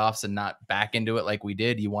the playoffs and not back into it like we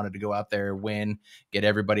did. You wanted to go out there, win, get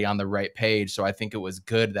everybody on the right page. So I think it was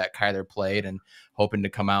good that Kyler played and hoping to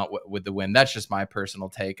come out with the win. That's just my personal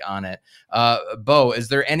take on it. Bo, is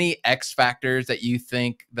there any X factors that you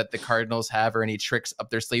think that the Cardinals have, or any tricks up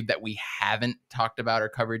their sleeve that we haven't talked about or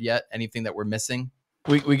covered yet? Anything that we're missing?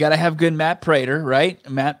 We got to have good Matt Prater, right?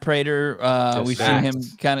 Matt Prater, we've seen him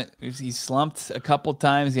he slumped a couple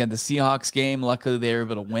times. He had the Seahawks game. Luckily, they were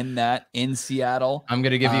able to win that in Seattle. I'm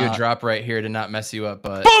going to give you a drop right here to not mess you up,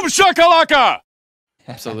 but Boom shakalaka!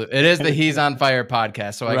 Absolutely. It is the He's on Fire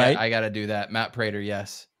podcast, so Right. I got to do that. Matt Prater,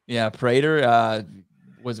 yes. Yeah, Prater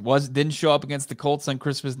didn't show up against the Colts on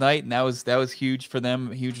Christmas night, and that was huge for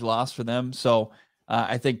them, huge loss for them. So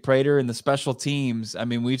I think Prater and the special teams, I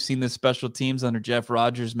mean, we've seen the special teams under Jeff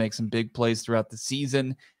Rodgers make some big plays throughout the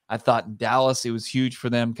season. I thought in Dallas it was huge for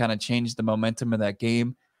them, kind of changed the momentum of that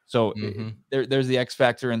game. So there's the X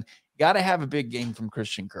factor, and got to have a big game from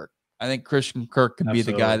Christian Kirk. I think Christian Kirk can be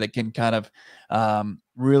the guy that can kind of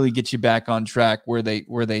really get you back on track where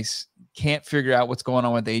they can't figure out what's going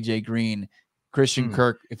on with AJ Green. Christian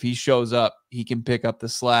Kirk, if he shows up, he can pick up the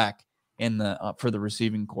slack in the for the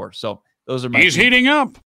receiving corps. So those are my. He's heating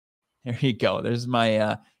up. There you go. There's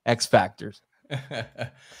my X factors.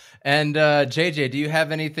 And JJ, do you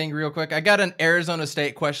have anything real quick? I got an Arizona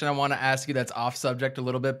State question I want to ask you that's off subject a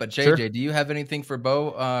little bit, but JJ, Sure. do you have anything for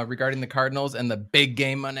Bo regarding the Cardinals and the big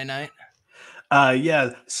game Monday night?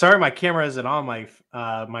 Yeah. Sorry, my camera isn't on.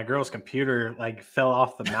 My girl's computer like fell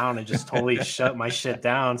off the mount and just totally shut my shit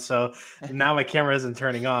down. So now my camera isn't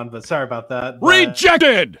turning on. But sorry about that.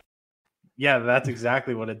 Rejected. Yeah, that's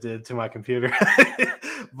exactly what it did to my computer.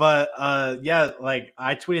 But yeah, like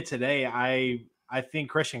I tweeted today, I think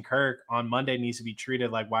Christian Kirk on Monday needs to be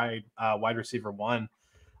treated like wide receiver one.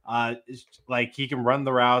 Like he can run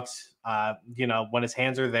the routes. When his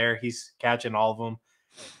hands are there, he's catching all of them,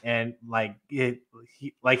 and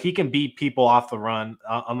he can beat people off the run.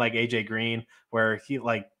 Unlike AJ Green, where he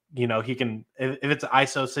can if it's an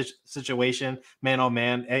ISO situation, man oh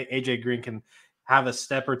man, AJ Green can have a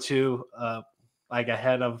step or two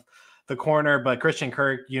ahead of the corner, but Christian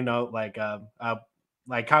Kirk,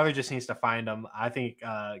 Kyler just needs to find him. I think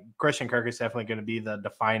Christian Kirk is definitely going to be the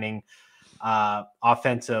defining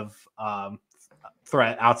offensive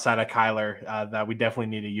threat outside of Kyler that we definitely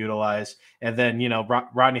need to utilize. And then,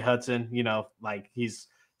 Rodney Hudson, he's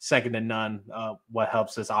second to none. What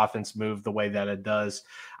helps this offense move the way that it does.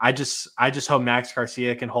 I just hope Max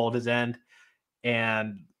Garcia can hold his end,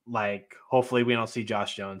 and hopefully we don't see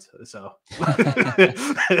Josh Jones. So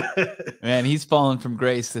man, he's fallen from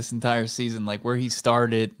grace this entire season. Like where he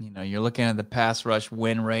started, you're looking at the pass rush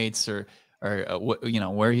win rates or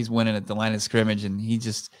where he's winning at the line of scrimmage, and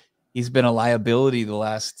he's been a liability the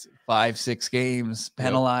last 5-6 games,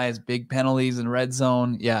 penalized, big penalties in red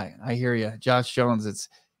zone. Yeah, I hear you. Josh Jones, it's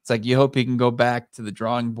like you hope he can go back to the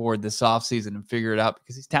drawing board this offseason and figure it out,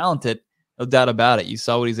 because he's talented, no doubt about it. You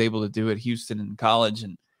saw what he's able to do at Houston in college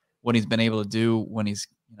and what he's been able to do when he's,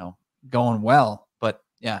 going well. But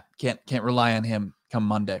yeah, can't rely on him come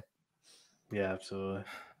Monday. Yeah, absolutely.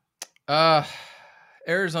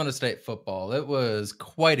 Arizona State football, it was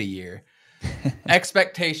quite a year.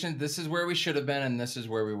 Expectations, this is where we should have been, and this is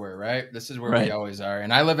where we were, right? This is where we always are.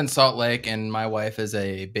 And I live in Salt Lake, and my wife is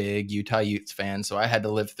a big Utah Utes fan, so I had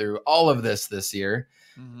to live through all of this year.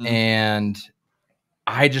 Mm-hmm. And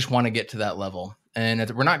I just want to get to that level. And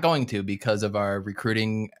we're not going to, because of our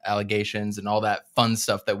recruiting allegations and all that fun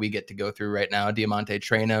stuff that we get to go through right now. Diamante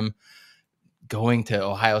Traynham going to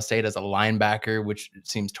Ohio State as a linebacker, which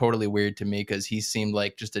seems totally weird to me because he seemed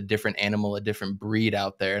like just a different animal, a different breed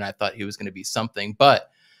out there. And I thought he was going to be something. But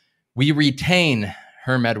we retain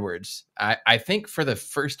Herm Edwards. I think for the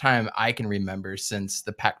first time I can remember since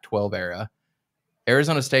the Pac-12 era,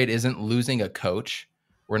 Arizona State isn't losing a coach.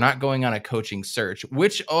 We're not going on a coaching search,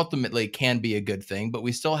 which ultimately can be a good thing, but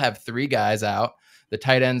we still have 3 guys out. The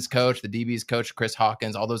tight ends coach, the DBs coach, Chris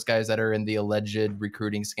Hawkins, all those guys that are in the alleged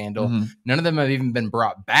recruiting scandal. Mm-hmm. None of them have even been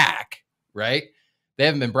brought back, right? They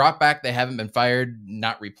haven't been brought back. They haven't been fired,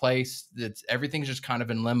 not replaced. Everything's just kind of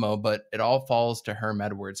in limbo, but it all falls to Herm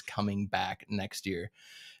Edwards coming back next year.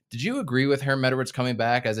 Did you agree with Herm Edwards coming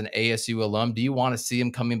back as an ASU alum? Do you want to see him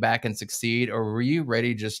coming back and succeed, or were you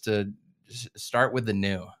ready just to start with the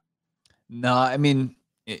new? No, I mean,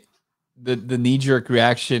 the knee-jerk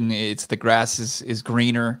reaction, it's the grass is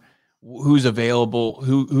greener. Who's available?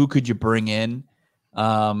 Who could you bring in?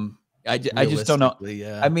 I just don't know.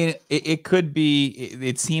 Yeah. I mean, it could be.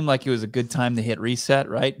 It seemed like it was a good time to hit reset,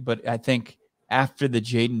 right? But I think after the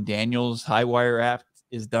Jaden Daniels high wire act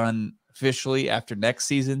is done officially after next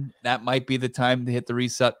season, that might be the time to hit the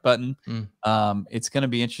reset button. It's going to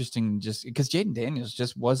be interesting just because Jaden Daniels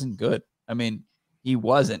just wasn't good. I mean, he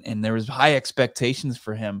wasn't, and there was high expectations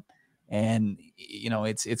for him. And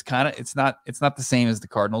it's not the same as the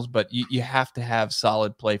Cardinals, but you have to have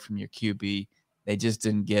solid play from your QB. They just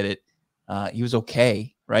didn't get it. He was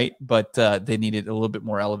okay, right? But they needed a little bit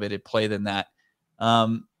more elevated play than that.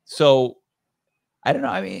 So I don't know.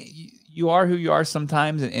 I mean, you are who you are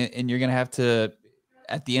sometimes, and you're going to have to,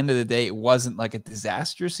 at the end of the day, it wasn't like a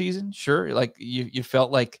disaster season. Sure. Like you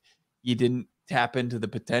felt like you didn't tap into the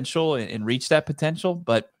potential and reach that potential,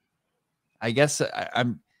 but I guess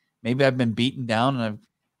maybe I've been beaten down and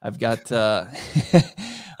I've got,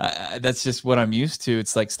 that's just what I'm used to.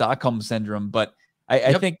 It's like Stockholm syndrome, but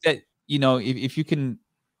I think that, if you can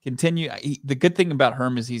continue, the good thing about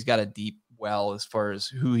Herm is he's got a deep well as far as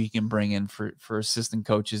who he can bring in for assistant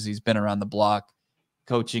coaches. He's been around the block,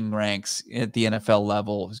 coaching ranks at the NFL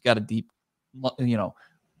level. He's got a deep,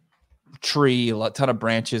 tree, a ton of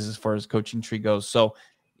branches as far as coaching tree goes. So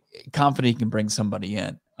confident he can bring somebody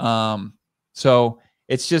in. So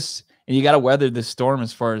it's just, and you got to weather this storm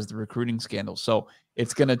as far as the recruiting scandal. So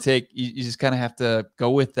it's going to take, you just kind of have to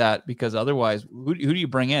go with that, because otherwise, who do you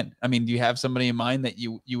bring in? I mean, do you have somebody in mind that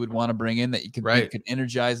you would want to bring in that you could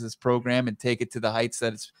energize this program and take it to the heights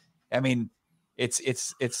that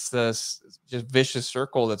it's this just vicious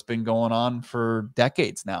circle that's been going on for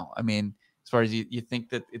decades now. I mean, as far as you think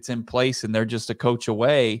that it's in place and they're just a coach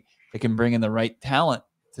away that can bring in the right talent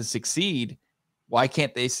to succeed. Why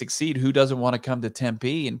can't they succeed? Who doesn't want to come to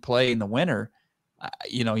Tempe and play in the winter?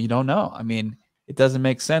 You don't know. I mean, it doesn't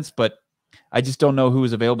make sense, but I just don't know who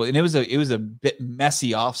was available. And it was a bit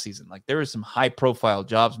messy offseason. Like there were some high profile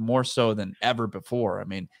jobs, more so than ever before. I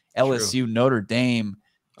mean, LSU, Notre Dame,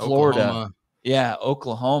 Florida, Oklahoma.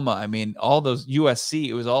 Oklahoma. I mean, all those, USC,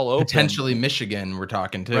 it was all open. Potentially Michigan, we're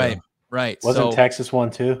talking too. Right. Wasn't Texas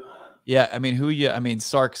one too? Yeah. I mean,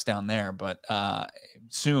 Sark's down there, but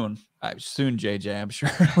soon, JJ, I'm sure,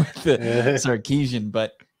 with the Sarkisian,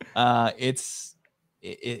 but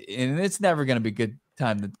it's never going to be a good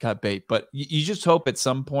time to cut bait. But you just hope at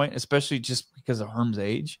some point, especially just because of Herm's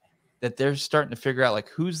age, that they're starting to figure out like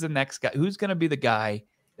who's the next guy, who's going to be the guy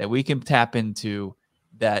that we can tap into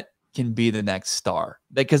that can be the next star.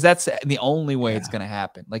 Because that's the only way it's going to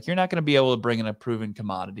happen. Like you're not going to be able to bring in a proven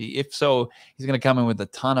commodity. If so, he's going to come in with a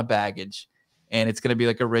ton of baggage, and it's going to be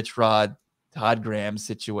like a Rich Rod, Todd Graham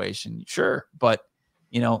situation. Sure. But,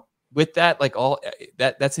 with that, like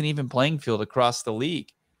that's an even playing field across the league,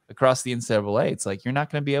 across the NCAA. It's like, you're not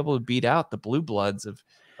going to be able to beat out the blue bloods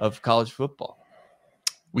of college football.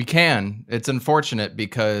 We can. It's unfortunate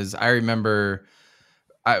because I remember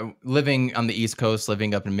living on the East Coast,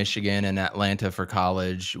 living up in Michigan and Atlanta for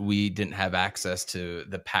college, we didn't have access to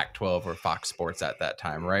the Pac-12 or Fox Sports at that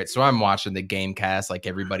time, right? So I'm watching the Gamecast like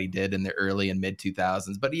everybody did in the early and mid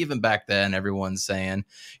 2000s. But even back then, everyone's saying,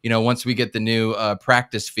 once we get the new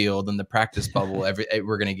practice field and the practice bubble,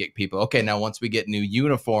 we're going to get people. Okay, now once we get new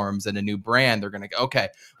uniforms and a new brand, they're going to go, okay,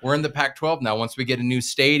 we're in the Pac-12 now. Once we get a new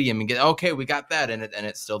stadium and we got that, and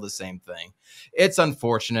it's still the same thing. It's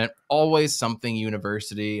unfortunate. Always something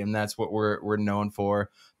university, and that's what we're known for.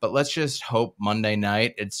 But let's just hope Monday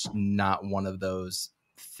night it's not one of those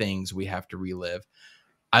things we have to relive.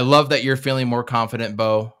 I love that you're feeling more confident,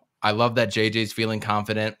 Bo. I love that JJ's feeling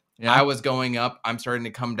confident. Yeah. I was going up. I'm starting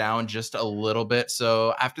to come down just a little bit.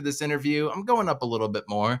 So after this interview, I'm going up a little bit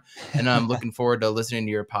more, and I'm looking forward to listening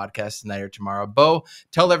to your podcast tonight or tomorrow. Bo,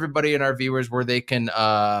 tell everybody and our viewers where they can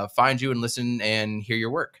find you and listen and hear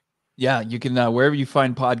your work. Yeah, you can, wherever you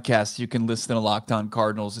find podcasts, you can listen to Locked On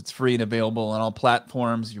Cardinals. It's free and available on all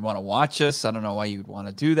platforms. You want to watch us, I don't know why you would want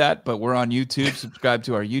to do that, but we're on YouTube. Subscribe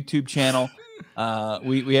to our YouTube channel.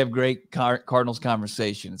 We have great Cardinals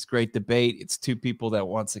conversation. It's great debate. It's two people that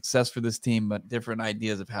want success for this team, but different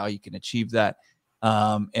ideas of how you can achieve that.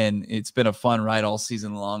 And it's been a fun ride all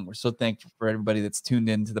season long. We're so thankful for everybody that's tuned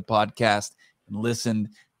into the podcast and listened.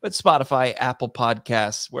 But Spotify, Apple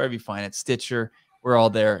Podcasts, wherever you find it, Stitcher, we're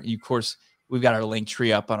all there. Of course, we've got our link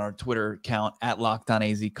tree up on our Twitter account at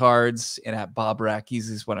LockedOnAZCards and at Bob Brack.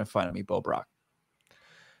 Easiest one to find me, Bo Brock.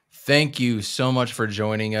 Thank you so much for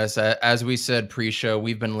joining us. As we said pre-show,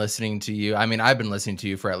 we've been listening to you. I mean, I've been listening to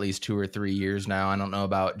you for at least 2 or 3 years now. I don't know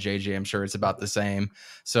about JJ. I'm sure it's about the same.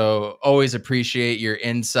 So always appreciate your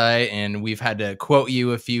insight, and we've had to quote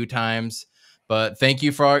you a few times. But thank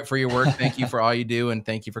you for your work. Thank you for all you do, and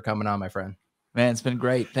thank you for coming on, my friend. Man, it's been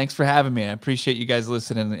great. Thanks for having me. I appreciate you guys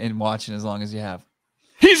listening and watching as long as you have.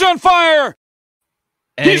 He's on fire!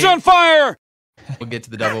 He's on fire! We'll get to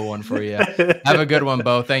the double one for you. Have a good one,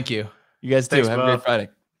 Bo. Thank you. You guys too. Have a great Friday.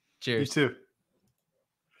 Cheers. You too.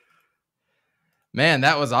 Man,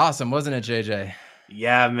 that was awesome, wasn't it, JJ?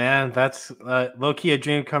 Yeah, man. That's low-key a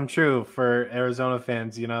dream come true for Arizona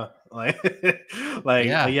fans, I've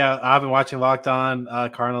been watching Locked On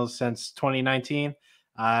Cardinals since 2019.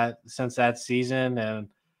 Since that season, and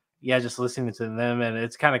just listening to them, and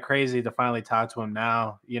it's kind of crazy to finally talk to him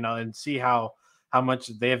now, and see how how much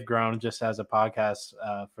they have grown just as a podcast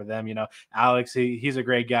for them. You know, Alex, he's a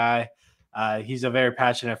great guy. He's a very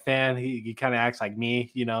passionate fan. He kind of acts like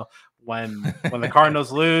me, you know, when the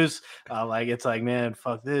Cardinals lose, like it's like, man,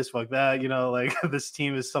 fuck this, fuck that, you know, like this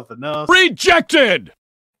team is something else. Rejected.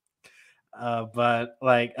 But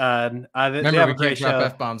like, Remember, they have we a great can't drop show.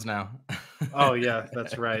 F-bombs now. Oh yeah,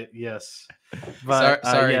 that's right. Yes. But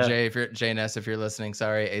sorry, yeah. Jay, Jay Ness, if you're listening,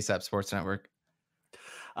 sorry, ASAP Sports Network.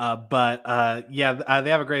 They have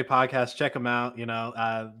a great podcast. Check them out. You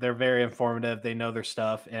know, they're very informative. They know their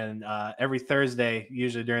stuff. And every Thursday,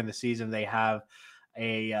 usually during the season, they have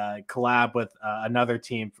a collab with another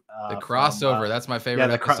team. The crossover. That's my favorite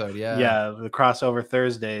episode. The crossover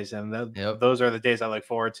Thursdays. And those are the days I look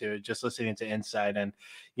forward to, just listening to Insight and,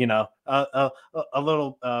 you know, a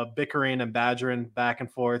little bickering and badgering back and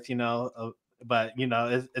forth, you know, but you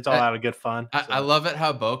know, it's all out of good fun. I love it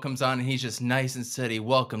how Bo comes on and he's just nice and steady.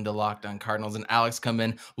 Welcome to Locked On Cardinals. And Alex come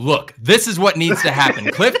in. Look, this is what needs to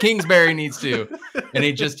happen. Cliff Kingsbury needs to, and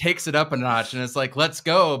he just takes it up a notch. And it's like, let's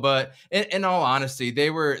go. But in all honesty,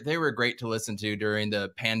 they were great to listen to during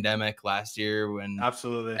the pandemic last year when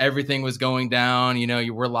absolutely everything was going down. You know,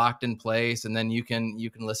 you were locked in place, and then you can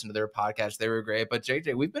listen to their podcast. They were great. But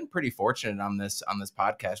JJ, we've been pretty fortunate on this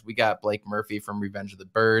podcast. We got Blake Murphy from Revenge of the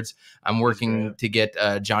Birds. I'm working to get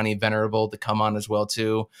Johnny Venerable to come on as well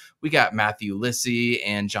too. We got Matthew Lissy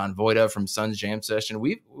and John Voida from Suns Jam Session.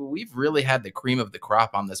 We've really had the cream of the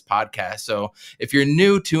crop on this podcast. So if you're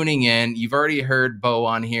new tuning in, you've already heard Bo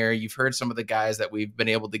on here. You've heard some of the guys that we've been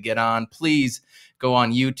able to get on. Please go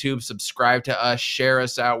on YouTube, subscribe to us, share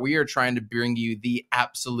us out. We are trying to bring you the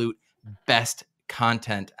absolute best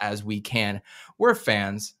content as we can. We're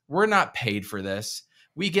fans. We're not paid for this.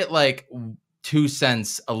 We get like 2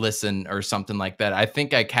 cents a listen or something like that. I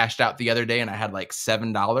think I cashed out the other day and I had like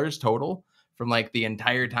 $7 total from like the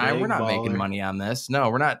entire time. We're not making money on this.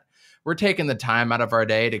 No, we're not. We're taking the time out of our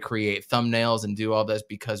day to create thumbnails and do all this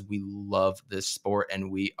because we love this sport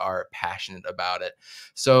and we are passionate about it.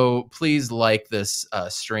 So please like this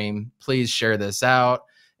stream. Please share this out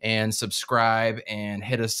and subscribe and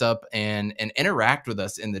hit us up and interact with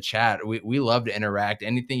us in the chat. We love to interact.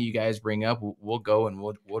 Anything you guys bring up, we'll go and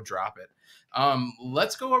we'll drop it.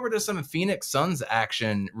 Let's go over to some Phoenix Suns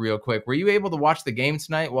action real quick. Were you able to watch the game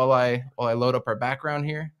tonight while I load up our background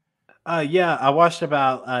here? Yeah, I watched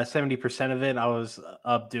about 70% of it. I was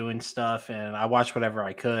up doing stuff and I watched whatever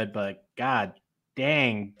I could, but god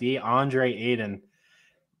dang, DeAndre Ayton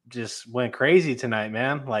just went crazy tonight,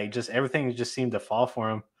 man. Like just everything just seemed to fall for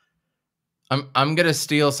him. I'm gonna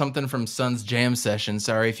steal something from Suns Jam Session.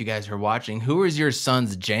 Sorry if you guys are watching. Who is your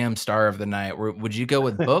Suns Jam star of the night? Would you go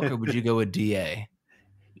with Book or would you go with DA?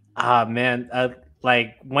 Man,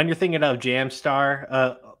 like when you're thinking of Jam star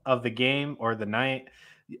of the game or the night,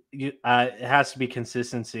 it has to be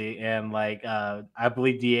consistency. And like I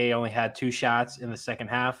believe DA only had 2 shots in the second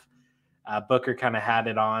half. Booker kind of had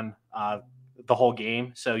it on the whole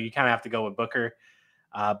game, so you kind of have to go with Booker.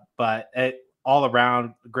 But all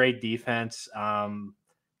around, great defense.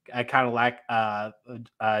 I kind of like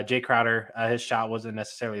Jay Crowder. His shot wasn't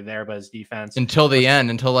necessarily there, but his defense until the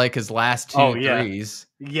end, until like his last 2 threes.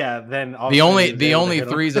 Yeah, then the only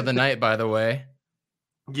threes of the night, by the way.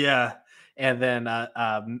 Yeah, and then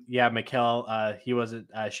Mikal, he wasn't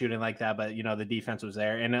shooting like that, but you know the defense was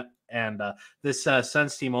there, and this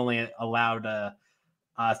Suns team only allowed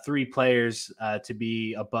 3 players to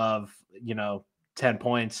be above 10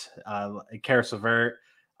 points. Karis LeVert,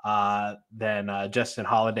 then Justin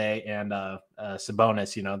Holiday and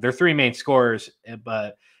Sabonis. You know, they're 3 main scorers,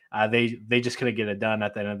 but they just couldn't get it done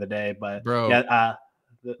at the end of the day. But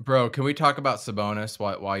bro, can we talk about Sabonis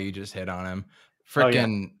while you just hit on him?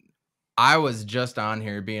 Freaking, I was just on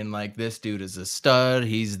here being like, this dude is a stud.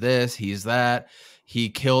 He's this, he's that. He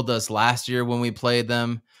killed us last year when we played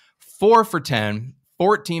them. 4 for 10.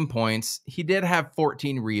 14 points. He did have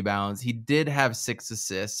 14 rebounds. He did have 6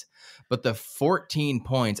 assists, but the 14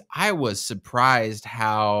 points, I was surprised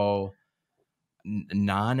how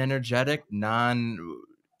non-energetic,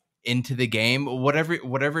 into the game,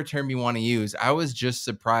 whatever term you want to use. I was just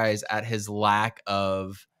surprised at his lack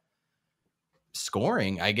of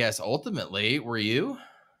scoring, I guess, ultimately. Were you?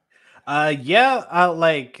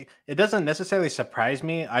 Like it doesn't necessarily surprise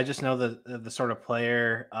me. I just know the sort of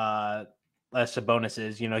player Sabonis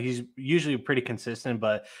is. You know, he's usually pretty consistent,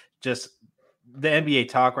 but just the NBA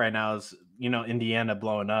talk right now is, Indiana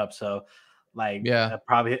blowing up. So like,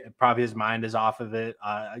 probably his mind is off of it.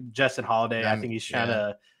 Justin Holiday, I think he's trying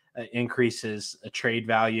to increase his trade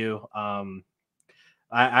value.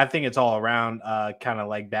 I think it's all around kind of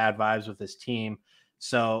like bad vibes with his team.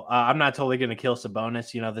 So I'm not totally going to kill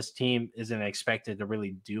Sabonis. You know, this team isn't expected to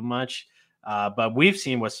really do much, but we've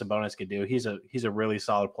seen what Sabonis can do. He's a really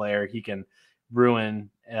solid player. He can ruin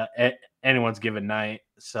anyone's given night.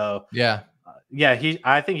 So Yeah.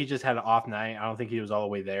 I think he just had an off night. I don't think he was all the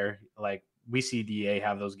way there. Like we see DA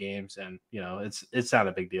have those games, and you know, it's not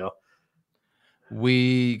a big deal.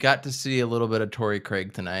 We got to see a little bit of Torrey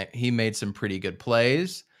Craig tonight. He made some pretty good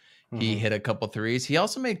plays. He hit a couple threes. He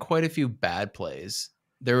also made quite a few bad plays.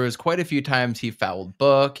 There was quite a few times he fouled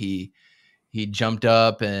Book. He jumped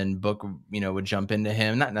up and Book, would jump into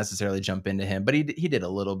him. Not necessarily jump into him, but he did a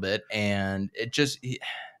little bit. And it just,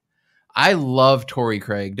 I love Torrey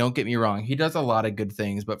Craig. Don't get me wrong. He does a lot of good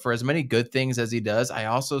things, but for as many good things as he does, I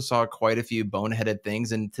also saw quite a few boneheaded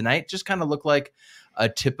things. And tonight just kind of looked like a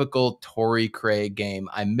typical Torrey Craig game.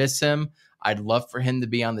 I miss him. I'd love for him to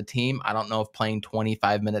be on the team. I don't know if playing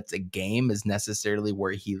 25 minutes a game is necessarily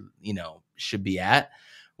where he, should be at.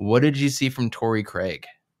 What did you see from Torrey Craig?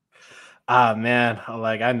 Ah, man,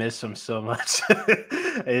 like I miss him so much.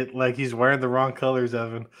 Like he's wearing the wrong colors,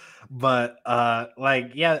 Evan. But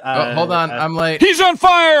hold on. I'm like, he's on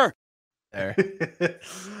fire. There.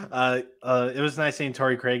 It was nice seeing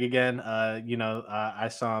Torrey Craig again. I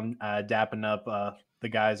saw him dapping up the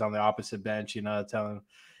guys on the opposite bench, telling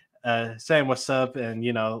saying what's up, and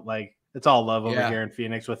like it's all love over here in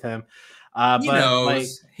Phoenix with him.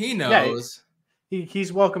 He knows. Yeah,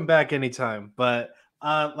 he's welcome back anytime. But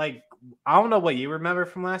I don't know what you remember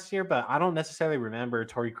from last year, but I don't necessarily remember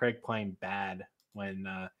Torrey Craig playing bad when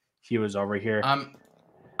he was over here.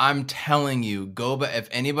 I'm telling you, if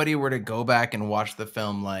anybody were to go back and watch the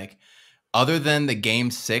film, like other than the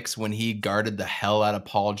game 6 when he guarded the hell out of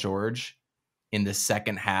Paul George in the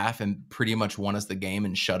second half and pretty much won us the game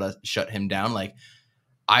and shut him down. Like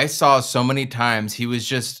I saw so many times he was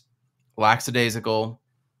just lackadaisical.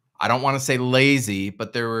 I don't want to say lazy,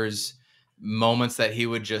 but there was moments that he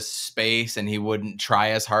would just space and he wouldn't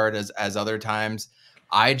try as hard as other times.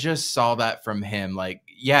 I just saw that from him. Like,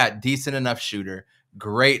 yeah, decent enough shooter,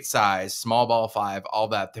 great size, small ball 5, all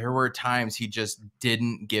that. There were times he just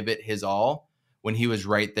didn't give it his all when he was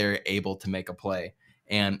right there able to make a play.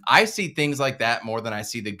 And I see things like that more than I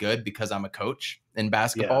see the good because I'm a coach in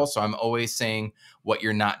basketball. Yeah. So I'm always saying what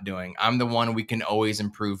you're not doing. I'm the one we can always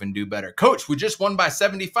improve and do better. Coach, we just won by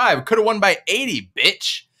 75. We could have won by 80,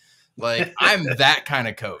 bitch. Like I'm that kind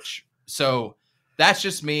of coach. So that's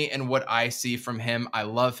just me and what I see from him. I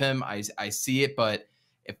love him. I see it. But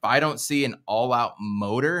if I don't see an all-out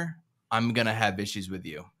motor, I'm going to have issues with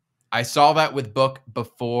you. I saw that with Book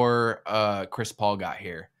before Chris Paul got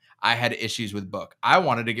here. I had issues with Book. I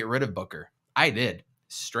wanted to get rid of Booker. I did.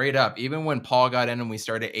 Straight up. Even when Paul got in and we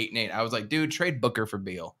started 8-8, I was like, dude, trade Booker for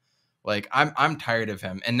Beal. Like, I'm tired of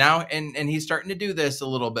him. And now, and he's starting to do this a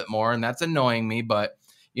little bit more, and that's annoying me. But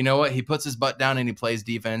you know what? He puts his butt down and he plays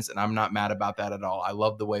defense, and I'm not mad about that at all. I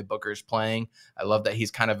love the way Booker's playing. I love that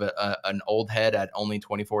he's kind of an old head at only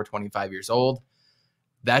 24, 25 years old.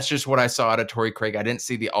 That's just what I saw out of Torrey Craig. I didn't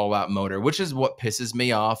see the all-out motor, which is what pisses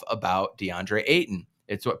me off about DeAndre Ayton.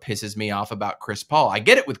 It's what pisses me off about Chris Paul. I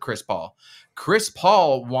get it with Chris Paul. Chris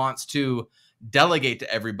Paul wants to delegate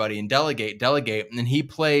to everybody and delegate. And he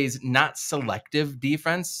plays not selective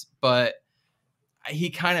defense, but he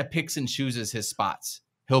kind of picks and chooses his spots.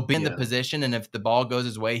 He'll be in the position, and if the ball goes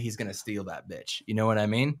his way, he's going to steal that bitch. You know what I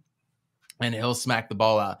mean? And he'll smack the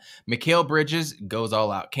ball out. Mikal Bridges goes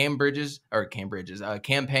all out. Cam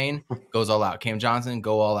Payne goes all out. Cam Johnson,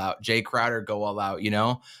 go all out. Jay Crowder, go all out.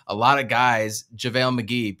 A lot of guys, JaVale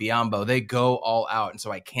McGee, Biyombo, they go all out. And so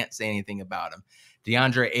I can't say anything about him.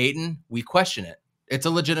 DeAndre Ayton, we question it. It's a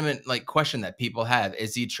legitimate question that people have.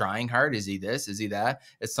 Is he trying hard? Is he this? Is he that?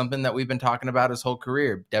 It's something that we've been talking about his whole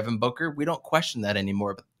career. Devin Booker, we don't question that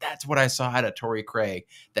anymore. But that's what I saw out of Torrey Craig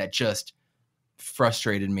that just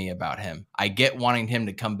frustrated me about him. I get wanting him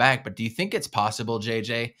to come back, but do you think it's possible,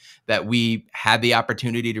 JJ, that we had the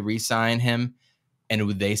opportunity to re-sign him and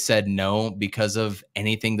they said no because of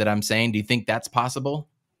anything that I'm saying? Do you think that's possible?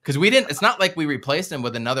 Because we didn't, it's not like we replaced him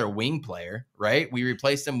with another wing player, right? We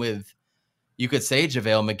replaced him with, you could say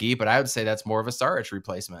JaVale McGee, but I would say that's more of a Saric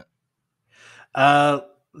replacement.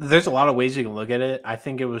 There's a lot of ways you can look at it. I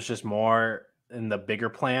think it was just more in the bigger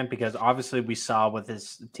plan because obviously we saw what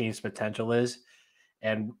this team's potential is.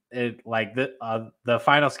 And it the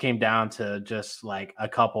finals came down to just like a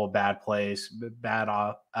couple of bad plays, bad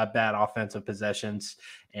offensive possessions,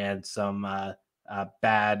 and some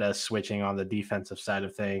bad switching on the defensive side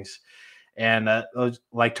of things. And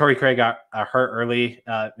Torrey Craig got hurt early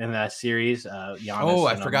in that series. Giannis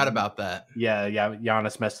I forgot about that. Yeah.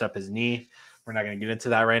 Giannis messed up his knee. We're not going to get into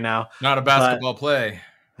that right now. Not a basketball play.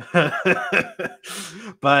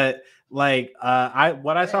 But like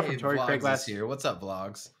what I saw from Torrey Craig last year. What's up,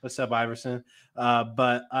 Vlogs? What's up, Iverson?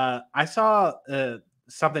 But I saw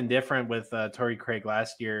something different with Torrey Craig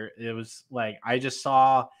last year. It was like I just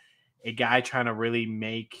saw a guy trying to really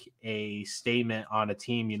make a statement on a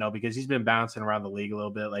team, you know, because he's been bouncing around the league a little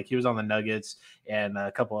bit. Like he was on the Nuggets and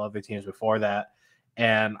a couple other teams before that.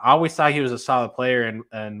 And I always thought he was a solid player.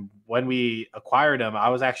 And when we acquired him, I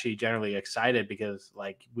was actually generally excited because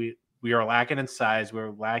like we were lacking in size. We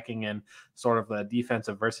were lacking in sort of the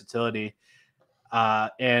defensive versatility.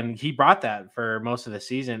 And he brought that for most of the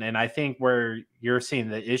season. And I think where you're seeing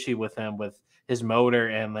the issue with him, with his motor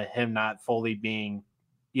and him not fully being,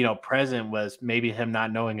 you know, present, was maybe him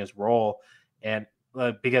not knowing his role. And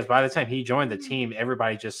because by the time he joined the team,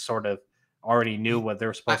 everybody just sort of already knew what they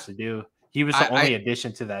were supposed to do. He was the only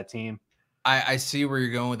addition to that team. I see where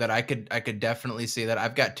you're going with that. I could definitely see that.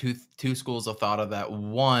 I've got two schools of thought of that.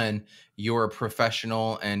 One, you're a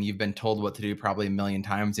professional and you've been told what to do probably a million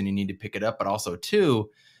times and you need to pick it up. But also two,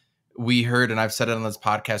 we heard, and I've said it on this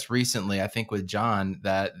podcast recently, I think with John,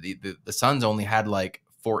 that the Suns only had like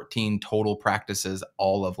 14 total practices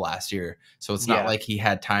all of last year. So it's not like he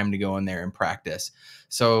had time to go in there and practice.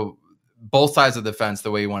 So both sides of the fence,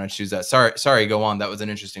 the way you want to choose that. Sorry, go on. That was an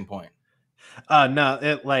interesting point. No,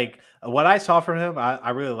 it like what I saw from him, I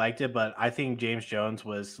really liked it, but I think James Jones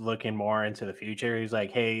was looking more into the future. He's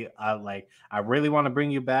like, hey, I really want to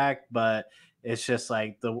bring you back, but it's just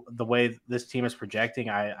like the way this team is projecting,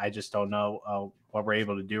 I just don't know what we're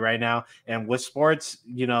able to do right now. And with sports,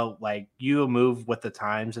 you know, like you move with the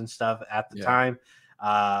times and stuff at the time.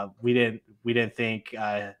 We didn't think we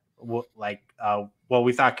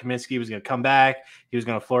thought Kaminsky was going to come back. He was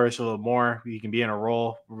going to flourish a little more. He can be in a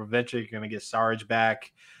role. Eventually, you're going to get Sarge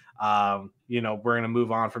back. You know, we're going to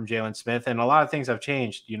move on from Jalen Smith. And a lot of things have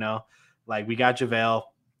changed, you know. Like, we got JaVale.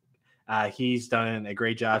 He's done a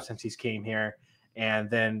great job since he's came here. And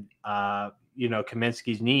then, you know,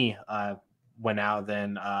 Kaminsky's knee went out.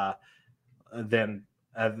 Then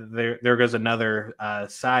there goes another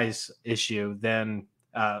size issue. Then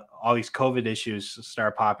all these COVID issues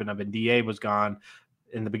start popping up, and DA was gone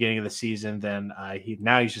in the beginning of the season. Then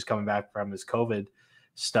he's just coming back from his COVID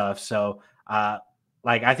stuff. So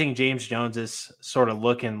like, I think James Jones is sort of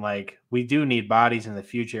looking like we do need bodies in the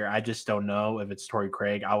future. I just don't know if it's Torrey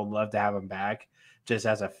Craig. I would love to have him back just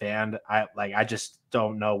as a fan. I just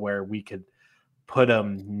don't know where we could put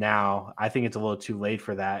him now. I think it's a little too late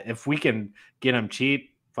for that. If we can get him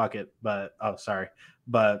cheap, fuck it. But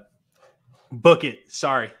book it.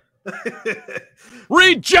 Sorry.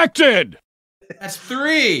 Rejected. That's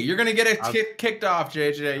 3. You're gonna get kicked off,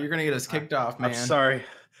 JJ. You're gonna get us kicked off, man. I'm sorry.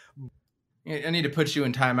 I need to put you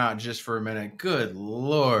in timeout just for a minute. Good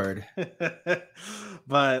Lord.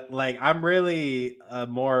 But like, I'm really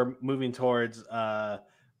more moving towards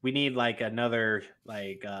we need like another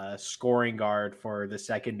like scoring guard for the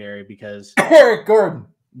secondary, because Eric Gordon.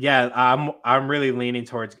 Yeah, I'm really leaning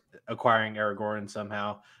towards acquiring Eric Gordon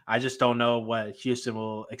somehow. I just don't know what Houston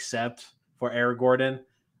will accept for Eric Gordon.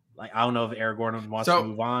 Like, I don't know if Eric Gordon wants to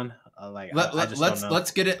move on.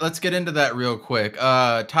 Let's get into that real quick.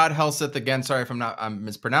 Todd Helseth, again, sorry if I'm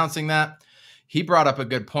mispronouncing that. He brought up a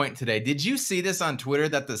good point today. Did you see this on Twitter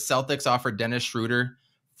that the Celtics offered Dennis Schroeder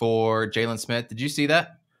for Jalen Smith? Did you see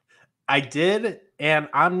that? I did, and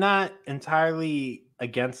I'm not entirely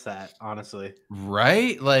against that, honestly.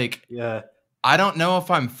 Right? Like, yeah. I don't know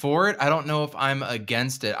if I'm for it. I don't know if I'm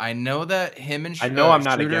against it. I know that him and I'm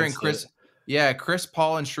not Schroeder and Chris. It. Yeah, Chris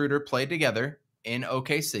Paul and Schroeder played together in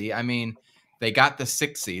OKC. I mean, they got the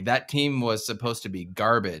 6th seed. That team was supposed to be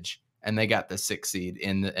garbage, and they got the 6th seed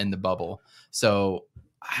in the bubble. So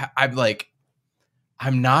I'm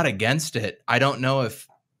not against it. I don't know if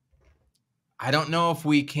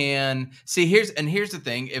we can see. Here's the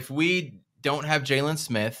thing: if we don't have Jalen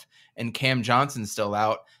Smith and Cam Johnson still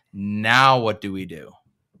out, now what do we do?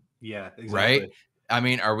 Yeah, exactly. Right. I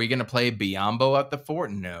mean, are we going to play Biyombo at the 4?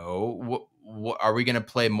 No. Are we going to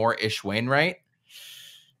play more Ish Wainwright?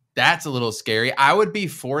 That's a little scary. I would be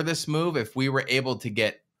for this move if we were able to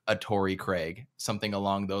get a Torrey Craig, something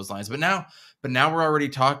along those lines. But now we're already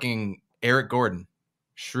talking Eric Gordon,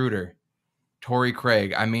 Schroeder, Torrey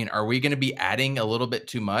Craig. I mean, are we going to be adding a little bit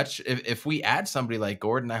too much? If we add somebody like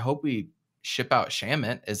Gordon, I hope we ship out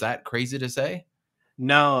Shamet. Is that crazy to say?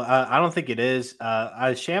 No, I don't think it is.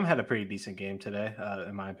 Sham had a pretty decent game today,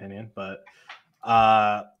 in my opinion, but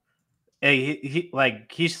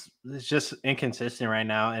he's just inconsistent right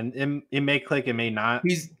now, and it may click, it may not.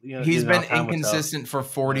 He's been inconsistent for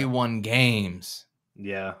 41 games.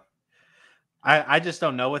 Yeah, I just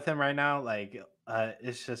don't know with him right now. Like,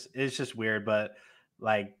 it's just weird, but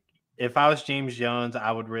like if I was James Jones,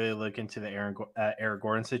 I would really look into the Eric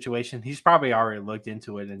Gordon situation. He's probably already looked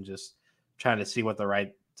into it and just trying to see what the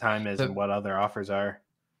right time is and what other offers are.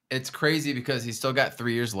 It's crazy because he's still got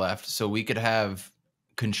 3 years left, so we could have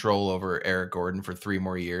control over Eric Gordon for 3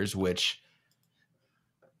 more years, which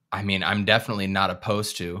I mean, I'm definitely not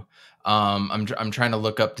opposed to. I'm trying to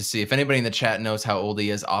look up to see if anybody in the chat knows how old he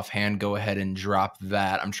is offhand. Go ahead and drop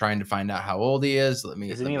that. I'm trying to find out how old he is.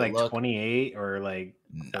 Isn't he like look. 28 or like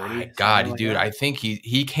 30? God, like dude, that? I think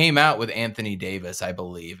he came out with Anthony Davis, I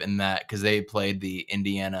believe, in that because they played the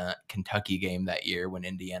Indiana Kentucky game that year when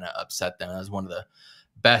Indiana upset them. That was one of the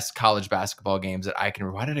best college basketball games that I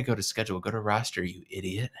can. Why did I go to schedule? Go to roster, you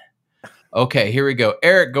idiot. Okay, here we go.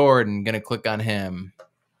 Eric Gordon, gonna click on him.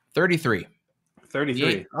 33.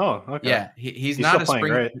 33. Oh, okay. Yeah, he's not a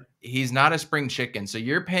spring. Right? He's not a spring chicken. So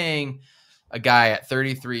you're paying a guy at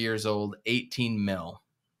 33 years old 18 mil.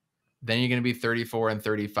 Then you're going to be 34 and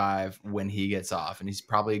 35 when he gets off, and he's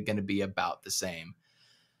probably going to be about the same.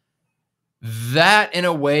 That, in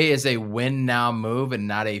a way, is a win now move and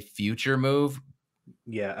not a future move.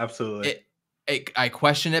 Yeah, absolutely. I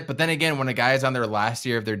question it, but then again, when a guy is on their last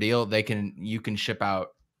year of their deal, you can ship out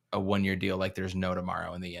a 1-year deal like there's no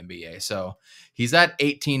tomorrow in the NBA. So he's at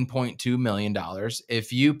 $18.2 million.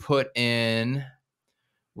 If you put in,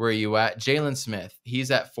 where are you at? Jalen Smith,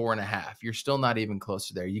 he's at 4.5. You're still not even close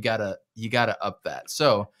to there. You gotta up that.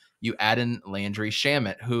 So you add in Landry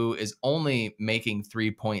Shamet, who is only making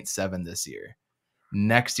 3.7 this year.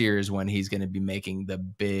 Next year is when he's going to be making the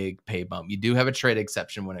big pay bump. You do have a trade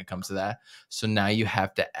exception when it comes to that. So now you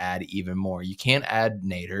have to add even more. You can't add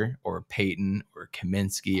Nader or Peyton or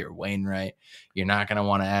Kaminsky or Wainwright. You're not going to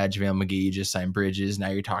want to add JaVale McGee. You just signed Bridges.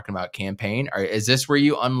 Now you're talking about campaign. Is this where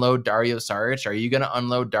you unload Dario Saric? Are you going to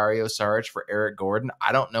unload Dario Saric for Eric Gordon?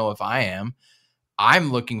 I don't know if I am.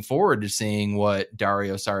 I'm looking forward to seeing what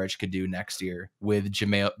Dario Saric could do next year with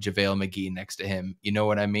JaVale McGee next to him. You know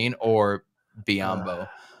what I mean? Or Biombo,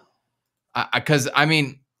 because I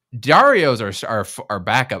mean Dario's our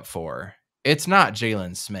backup for. It's not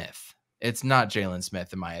Jalen Smith. It's not Jalen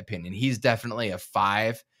Smith in my opinion. He's definitely a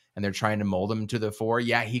 5, and they're trying to mold him to the 4.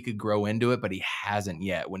 Yeah, he could grow into it, but he hasn't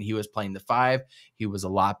yet. When he was playing the 5, he was a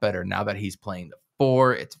lot better. Now that he's playing the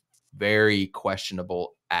 4, it's very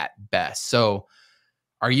questionable at best. So,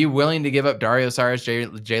 are you willing to give up Dario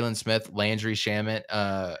Saric, Jalen Smith, Landry Shamet,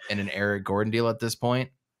 and an Eric Gordon deal at this point?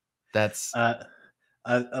 That's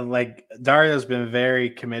like Dario's been very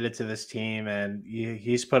committed to this team, and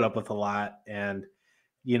he's put up with a lot. And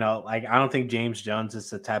like I don't think James Jones is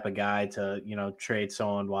the type of guy to trade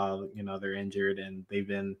someone while they're injured, and they've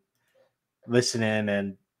been listening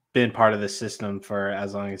and been part of the system for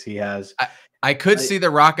as long as he has. I could see the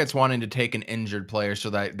Rockets wanting to take an injured player so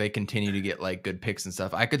that they continue to get like good picks and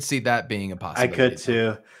stuff. I could see that being a possibility. I could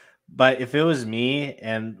too. But if it was me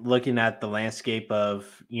and looking at the landscape of,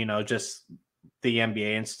 just the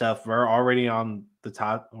NBA and stuff, we're already on the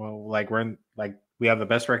top. Well, we have the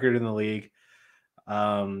best record in the league.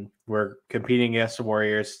 We're competing against the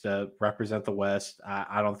Warriors to represent the West.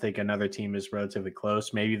 I don't think another team is relatively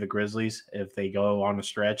close. Maybe the Grizzlies if they go on a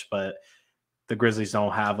stretch, but the Grizzlies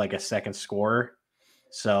don't have like a second scorer.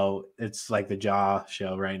 So it's like the jaw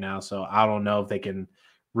show right now. So I don't know if they can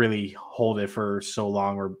really hold it for so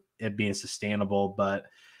long or it being sustainable, but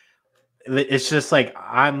it's just like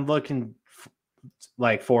I'm looking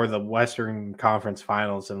for the Western Conference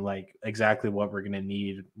Finals and like exactly what we're going to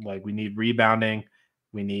need. Like we need rebounding,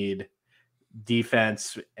 we need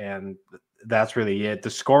defense, and that's really it.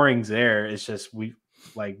 The scoring's there. It's just we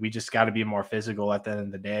just got to be more physical at the end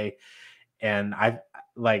of the day. And I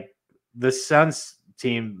like the Suns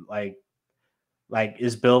team like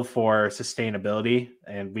is built for sustainability,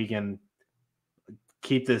 and we can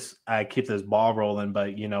keep this ball rolling,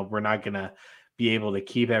 but we're not gonna be able to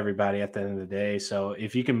keep everybody at the end of the day. So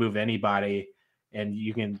if you can move anybody and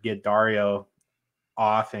you can get Dario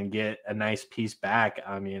off and get a nice piece back,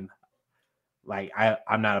 I mean, like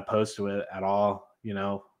I'm not opposed to it at all.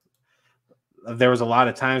 There was a lot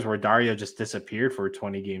of times where Dario just disappeared for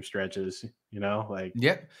 20 game stretches,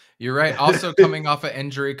 Yep, you're right. Also coming off of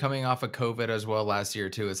injury, coming off of COVID as well last year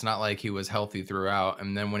too. It's not like he was healthy throughout.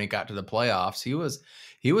 And then when he got to the playoffs, he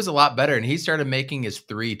was a lot better, and he started making his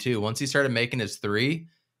 3 too. Once he started making his 3,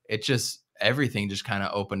 everything just kind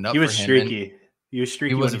of opened up. He was for him. Streaky. He was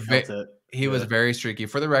streaky. He was very streaky.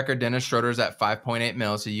 For the record, Dennis Schroeder's at 5.8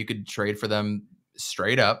 mil, so you could trade for them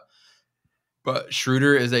straight up. But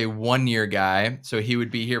Schroeder is a 1-year guy, so he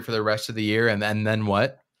would be here for the rest of the year. And then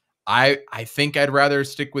what? I think I'd rather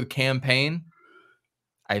stick with campaign.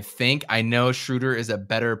 I know Schroeder is a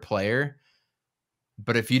better player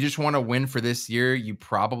But if you just want to win for this year, you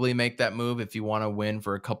probably make that move. If you want to win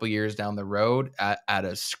for a couple years down the road at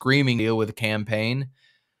a screaming deal with a campaign,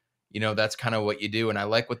 that's kind of what you do. And I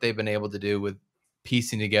like what they've been able to do with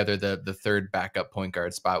piecing together the third backup point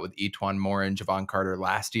guard spot with Etwan Moore and Javon Carter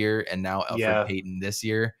last year, and now Elfrid Payton this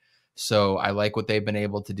year. So I like what they've been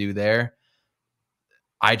able to do there.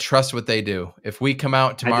 I trust what they do. If we come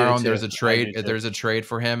out tomorrow and there's a trade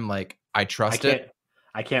for him, like I trust it.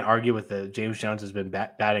 I can't argue with it. James Jones has been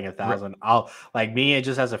batting 1,000.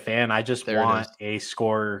 Just as a fan, I just want a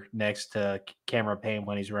scorer next to Cameron Payne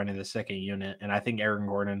when he's running the second unit. And I think Aaron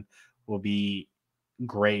Gordon will be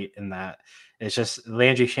great in that. It's just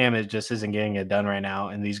Landry Shamet just isn't getting it done right now.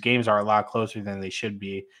 And these games are a lot closer than they should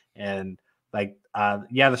be. And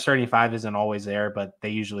the starting five isn't always there, but they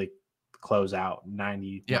usually close out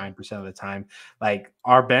 99% of the time. Like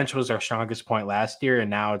our bench was our strongest point last year, and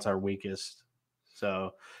now it's our weakest.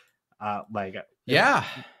 So, we got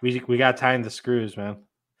to tighten the screws, man.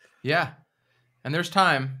 Yeah, and there's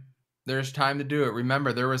time. There's time to do it.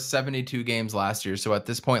 Remember, there was 72 games last year. So at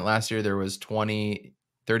this point last year, there was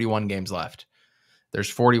 31 games left.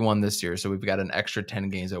 There's 41 this year. So we've got an extra 10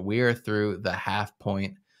 games. So we are through the half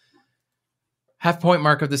point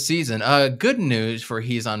mark of the season. Good news for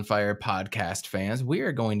He's on Fire podcast fans. We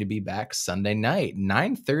are going to be back Sunday night,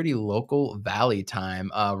 9:30 local Valley time.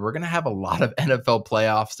 We're going to have a lot of NFL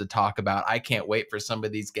playoffs to talk about. I can't wait for some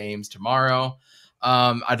of these games tomorrow.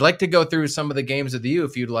 I'd like to go through some of the games with you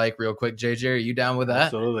if you'd like real quick. JJ, are you down with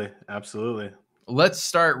that? Absolutely. Let's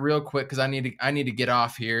start real quick because I need to get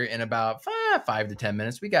off here in about 5 to 10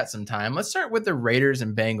 minutes. We got some time. Let's start with the Raiders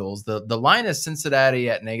and Bengals. The line is Cincinnati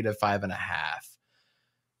at -5.5.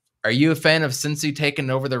 Are you a fan of Cincy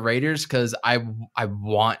taking over the Raiders? Because I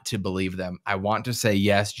want to believe them. I want to say,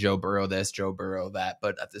 yes, Joe Burrow this, Joe Burrow that.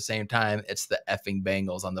 But at the same time, it's the effing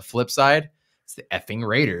Bengals. On the flip side, it's the effing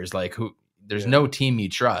Raiders. There's no team you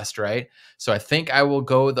trust, right? So I think I will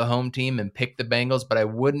go with the home team and pick the Bengals, but I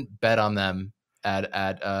wouldn't bet on them at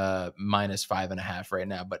 -5.5 right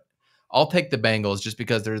now. But I'll take the Bengals just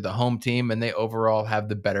because they're the home team and they overall have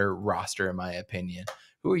the better roster, in my opinion.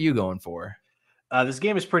 Who are you going for? This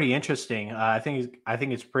game is pretty interesting. I think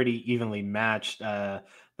it's pretty evenly matched. The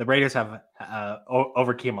Raiders have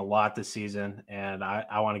overcame a lot this season, and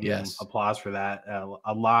I want to give them applause for that.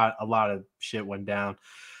 A lot of shit went down,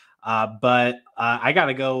 but I got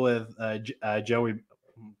to go with Joey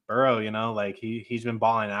Burrow. He's been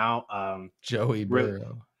balling out. Joey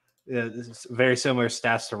Burrow. Very similar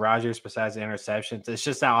stats to Rodgers besides the interceptions. It's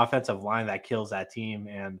just that offensive line that kills that team,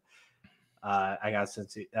 and I got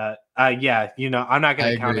Cincy. I'm not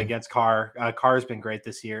going to count against Carr. Carr's been great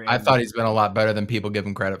this year. I thought he's been a lot better than people give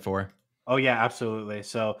him credit for. Oh yeah, absolutely.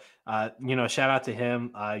 So, shout out to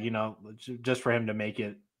him. Just for him to make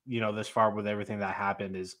it, this far with everything that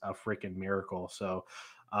happened is a freaking miracle. So,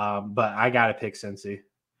 but I got to pick Cincy.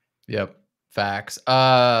 Yep. Facts.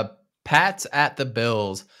 Pats at the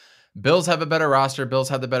Bills. Bills have a better roster. Bills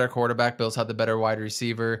have the better quarterback. Bills have the better wide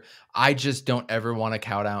receiver. I just don't ever want to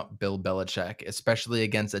count out Bill Belichick, especially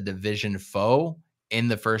against a division foe in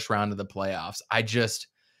the first round of the playoffs. I just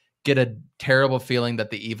get a terrible feeling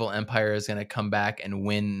that the evil empire is going to come back and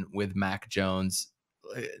win with Mac Jones.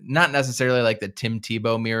 Not necessarily like the Tim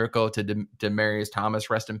Tebow miracle to Demaryius Thomas,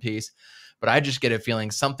 rest in peace. But I just get a feeling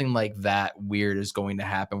something like that weird is going to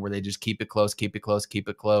happen where they just keep it close,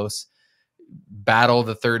 battle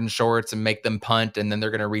the third and shorts and make them punt, and then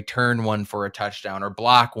they're going to return one for a touchdown or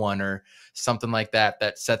block one or something like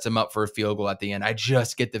that sets them up for a field goal at the end. I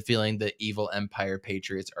just get the feeling the evil empire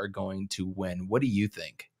Patriots are going to win. What do you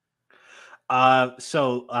think?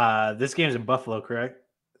 So this game's in Buffalo, correct?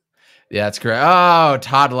 Yeah, that's correct. Oh,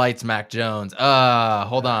 Todd lights Mac Jones.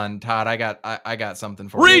 Hold on, Todd. I got something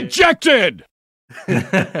for you. Rejected.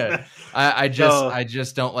 I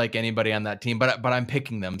just don't like anybody on that team, but I'm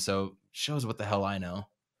picking them, so shows what the hell I know.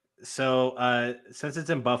 So since it's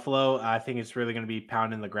in Buffalo, I think it's really going to be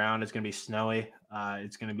pounding the ground. It's going to be snowy.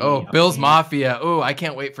 It's going to be Bills Mafia. Oh, I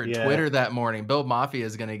can't wait for Twitter that morning. Bill Mafia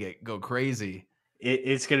is going to go crazy.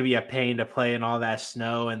 It's going to be a pain to play in all that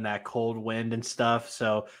snow and that cold wind and stuff.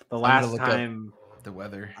 So the last time the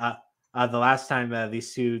weather, the last time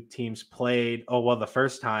these two teams played, the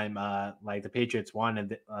first time, the Patriots won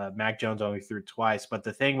and Mac Jones only threw twice. But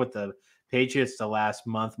the thing with the Patriots the last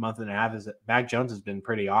month and a half is that Mac Jones has been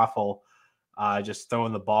pretty awful, just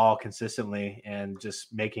throwing the ball consistently and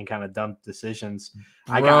just making kind of dumb decisions.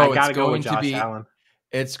 I got to go with Josh Allen.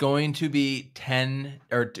 It's going to be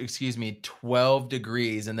 12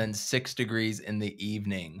 degrees and then 6 degrees in the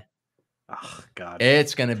evening. Oh God.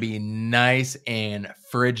 It's going to be nice and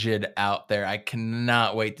frigid out there. I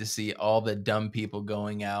cannot wait to see all the dumb people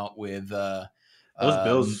going out with Those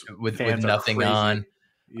Bills with fans are nothing crazy. on.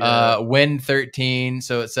 Yeah. Wind 13.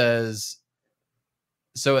 So it says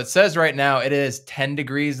right now it is 10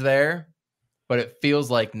 degrees there, but it feels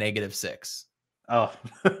like -6. Oh,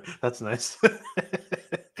 that's nice.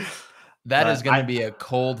 That is But going to be a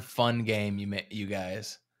cold, fun game, you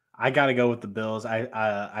guys. I got to go with the Bills.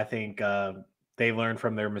 I think they learned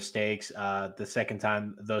from their mistakes. The second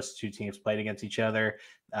time those two teams played against each other,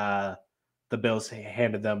 the Bills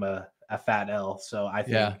handed them a fat L. So I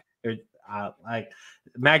think they're like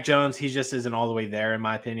Mac Jones. He just isn't all the way there, in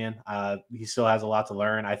my opinion. He still has a lot to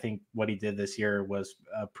learn. I think what he did this year was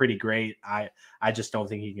pretty great. I just don't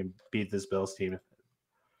think he can beat this Bills team.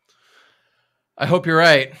 I hope you're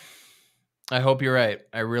right.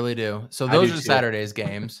 I really do. So those are Saturday's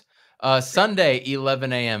games. Sunday,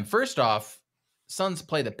 11 a.m. First off, Suns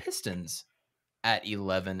play the Pistons at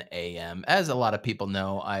 11 a.m. As a lot of people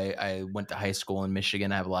know, I went to high school in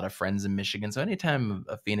Michigan. I have a lot of friends in Michigan. So anytime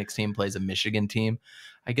a Phoenix team plays a Michigan team,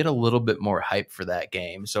 I get a little bit more hype for that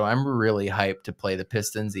game. So I'm really hyped to play the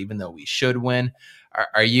Pistons, even though we should win.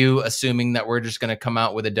 Are you assuming that we're just going to come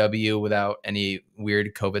out with a W without any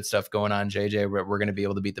weird COVID stuff going on, JJ? We're going to be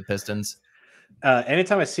able to beat the Pistons?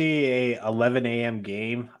 Anytime I see a 11 a.m.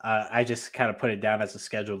 game, I just kind of put it down as a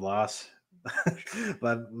scheduled loss.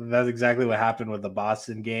 But that's exactly what happened with the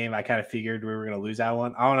Boston game. I kind of figured we were going to lose that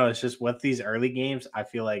one. I don't know. It's just with these early games, I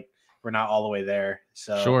feel like we're not all the way there.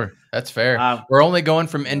 So sure, that's fair. We're only going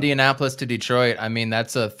from Indianapolis to Detroit. I mean,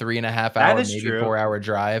 that's a 3.5 hour, maybe 4 hour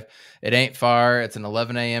drive. It ain't far. It's an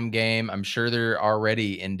 11 a.m. game. I'm sure they're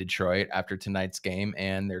already in Detroit after tonight's game,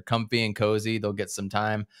 and they're comfy and cozy. They'll get some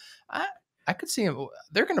time. I could see them.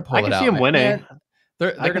 They're going to pull it out. I can see them winning.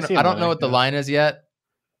 They're going to. I don't know what the line is yet.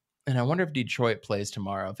 And I wonder if Detroit plays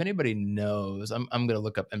tomorrow. If anybody knows, I'm going to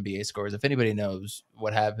look up NBA scores. If anybody knows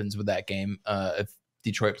what happens with that game, if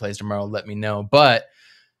Detroit plays tomorrow, let me know. But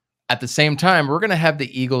at the same time, we're going to have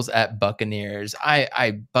the Eagles at Buccaneers.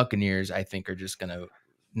 Buccaneers, I think, are just going to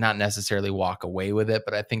not necessarily walk away with it,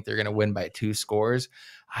 but I think they're going to win by 2 scores.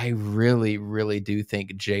 I really, really do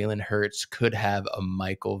think Jalen Hurts could have a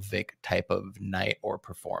Michael Vick type of night or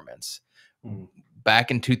performance.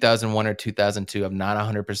 Back in 2001 or 2002, I'm not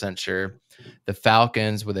 100% sure. The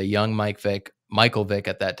Falcons, with a young Michael Vick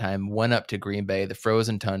at that time, went up to Green Bay, the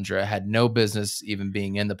frozen tundra, had no business even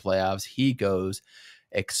being in the playoffs. He goes,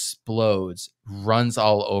 explodes, runs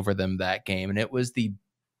all over them that game. And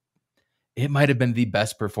it might have been the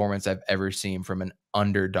best performance I've ever seen from an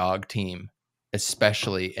underdog team,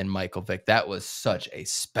 especially in Michael Vick. That was such a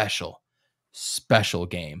special, special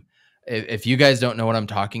game. If you guys don't know what I'm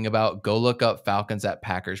talking about, go look up Falcons at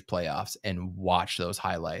Packers playoffs and watch those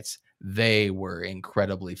highlights. They were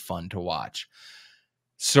incredibly fun to watch.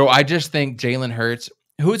 So I just think Jalen Hurts,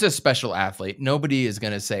 who's a special athlete, nobody is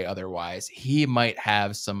going to say otherwise. He might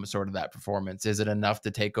have some sort of that performance. Is it enough to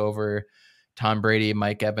take over Tom Brady,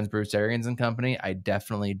 Mike Evans, Bruce Arians and company? I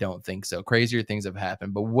definitely don't think so. Crazier things have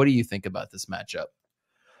happened. But what do you think about this matchup?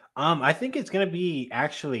 I think it's going to be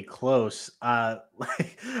actually close. I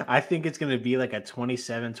think it's going to be like a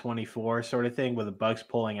 27-24 sort of thing with the Bucks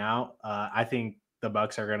pulling out. I think the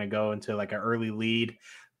Bucks are going to go into like an early lead,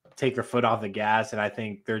 take their foot off the gas, and I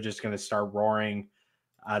think they're just going to start roaring.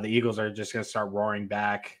 The Eagles are just going to start roaring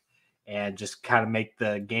back and just kind of make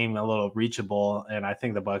the game a little reachable. And I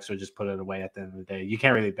think the Bucks will just put it away at the end of the day. You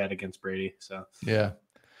can't really bet against Brady. So yeah.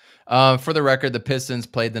 For the record, the Pistons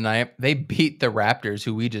played the night. They beat the Raptors,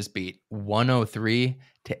 who we just beat,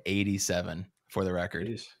 103-87 for the record.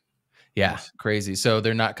 Jeez. Yeah, crazy. So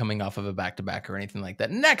they're not coming off of a back-to-back or anything like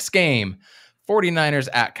that. Next game, 49ers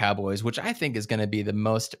at Cowboys, which I think is going to be the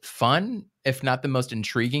most fun, if not the most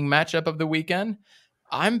intriguing matchup of the weekend.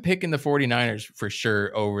 I'm picking the 49ers for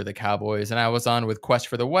sure over the Cowboys. And I was on with Quest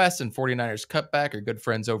for the West, and 49ers Cutback are good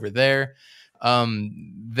friends over there.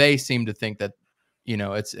 They seem to think that,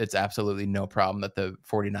 it's absolutely no problem that the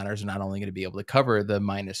 49ers are not only going to be able to cover the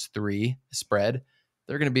 -3 spread,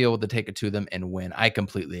 they're going to be able to take it to them and win. I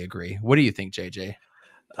completely agree. What do you think, JJ?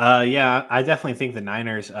 Yeah, I definitely think the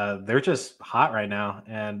Niners, they're just hot right now.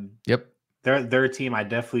 And yep, they're a team I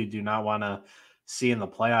definitely do not want to see in the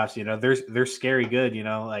playoffs. They're scary good,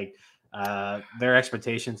 their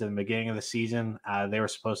expectations in the beginning of the season, they were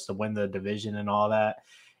supposed to win the division and all that.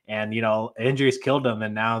 And, injuries killed them,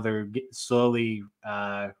 and now they're slowly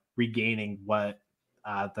regaining what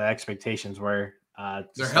the expectations were.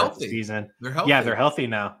 They're healthy. Season. They're healthy. Yeah, they're healthy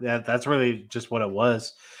now. That's really just what it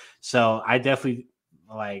was. So I definitely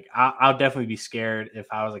I'll definitely be scared if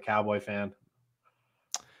I was a Cowboy fan.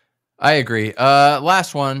 I agree.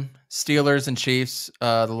 Last one, Steelers and Chiefs.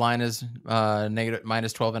 The line is negative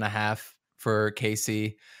 -12.5 for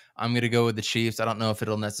KC. I'm going to go with the Chiefs. I don't know if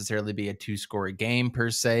it'll necessarily be a 2-score game per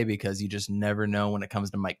se, because you just never know when it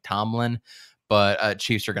comes to Mike Tomlin, but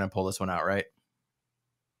Chiefs are going to pull this one out, right?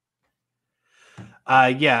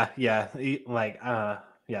 Yeah.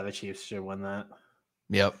 The Chiefs should win that.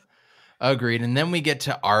 Yep. Agreed. And then we get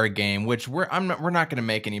to our game, which we're not going to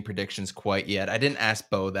make any predictions quite yet. I didn't ask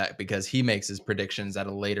Bo that because he makes his predictions at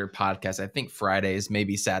a later podcast. I think Fridays,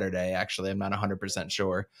 maybe Saturday, actually. I'm not 100%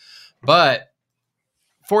 sure. But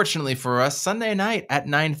fortunately for us, Sunday night at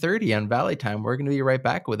 9:30 on Valley Time, we're going to be right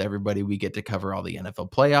back with everybody. We get to cover all the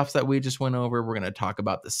NFL playoffs that we just went over. We're going to talk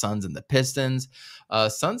about the Suns and the Pistons.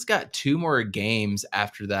 Suns got 2 more games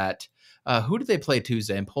after that. Who do they play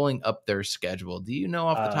Tuesday? I'm pulling up their schedule. Do you know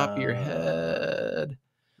off the top of your head?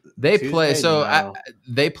 They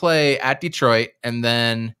they play at Detroit, and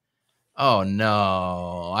then oh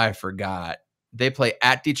no, I forgot. They play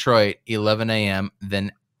at Detroit 11 a.m.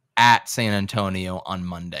 then at San Antonio on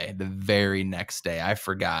Monday, the very next day. I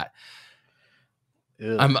forgot.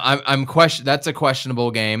 Ew. I'm question. That's a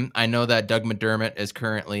questionable game. I know that Doug McDermott is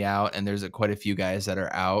currently out, and there's quite a few guys that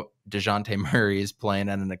are out. DeJounte Murray is playing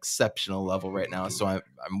at an exceptional level right now, so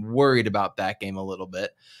I'm worried about that game a little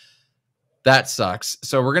bit. That sucks.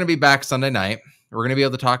 So we're going to be back Sunday night. We're going to be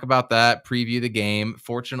able to talk about that, preview the game.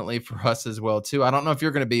 Fortunately for us as well, too. I don't know if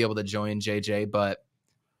you're going to be able to join, JJ, but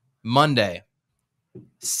Monday,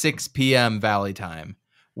 6 p.m. Valley Time,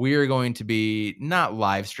 we are going to be not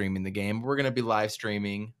live streaming the game. We're going to be live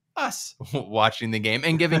streaming us watching the game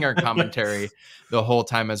and giving our commentary the whole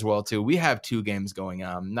time as well, too. We have 2 games going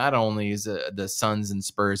on. Not only is the Suns and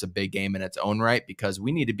Spurs a big game in its own right, because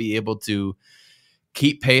we need to be able to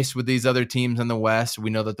keep pace with these other teams in the West. We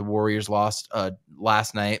know that the Warriors lost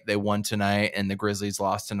last night. They won tonight, and the Grizzlies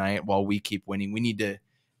lost tonight while we keep winning. We need to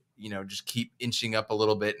just keep inching up a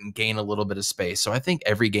little bit and gain a little bit of space. So I think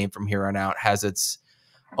every game from here on out has its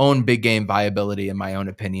own big game viability, in my own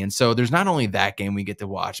opinion. So there's not only that game we get to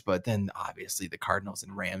watch, but then obviously the Cardinals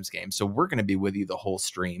and Rams game. So we're going to be with you the whole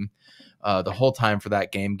stream, the whole time for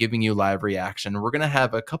that game, giving you live reaction. We're going to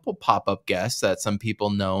have a couple pop-up guests that some people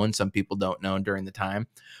know and some people don't know during the time.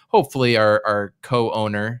 Hopefully our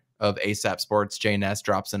co-owner of ASAP Sports, Jay Ness,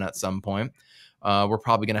 drops in at some point. We're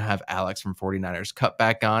probably going to have Alex from 49ers Cut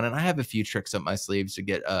back on, and I have a few tricks up my sleeves to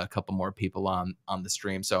get a couple more people on the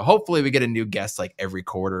stream. So hopefully we get a new guest like every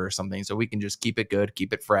quarter or something, so we can just keep it good,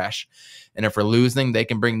 keep it fresh. And if we're losing, they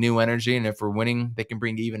can bring new energy, and if we're winning, they can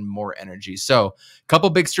bring even more energy. So a couple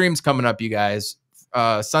big streams coming up, you guys.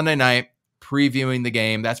 Sunday night, previewing the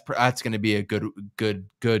game. That's going to be a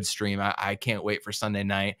good stream. I can't wait for Sunday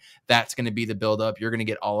night. That's going to be the build up. You're going to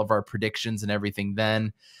get all of our predictions and everything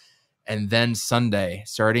then. And then Sunday,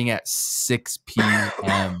 starting at 6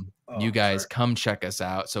 p.m., you guys come check us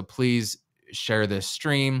out. So please share this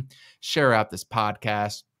stream, share out this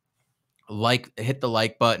podcast, hit the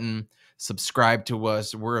like button, subscribe to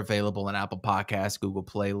us. We're available on Apple Podcasts, Google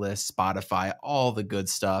Playlists, Spotify, all the good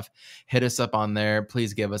stuff. Hit us up on there.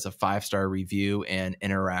 Please give us a 5-star review and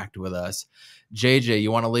interact with us. JJ,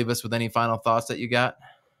 you want to leave us with any final thoughts that you got?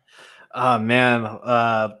 Man,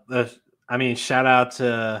 shout out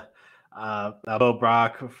to Bo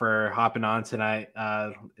Brack for hopping on tonight.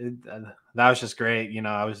 That was just great.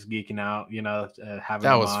 I was geeking out, having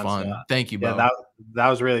that him was on, fun. So, thank you, Bo. Yeah, that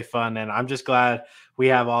was really fun. And I'm just glad we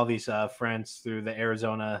have all these friends through the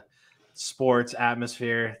Arizona sports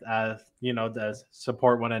atmosphere, to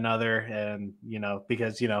support one another. And,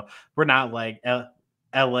 because, we're not like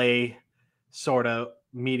LA sort of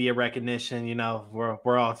media recognition,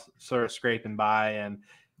 we're all sort of scraping by, and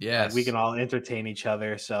yes, we can all entertain each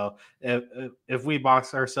other. So if we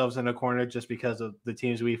box ourselves in a corner just because of the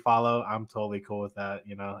teams we follow, I'm totally cool with that.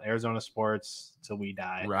 Arizona sports till we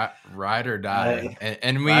die. Ride or die.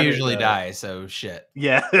 And we usually die. So shit.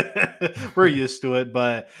 Yeah, we're used to it.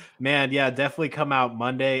 But man, yeah, definitely come out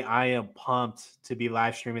Monday. I am pumped to be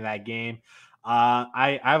live streaming that game.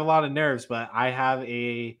 I have a lot of nerves, but I have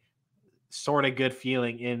a sort of good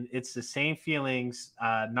feeling, and it's the same feelings,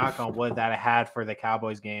 knock on wood, that I had for the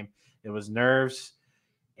Cowboys game. It was nerves,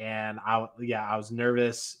 and I was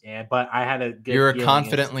nervous, but I had a good You're feeling.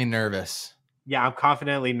 Confidently nervous. Yeah, I'm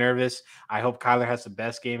confidently nervous. I hope Kyler has the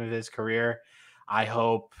best game of his career. I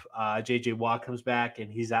hope JJ Watt comes back and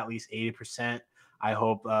he's at least 80%. I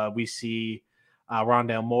hope we see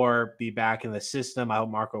Rondale Moore be back in the system. I hope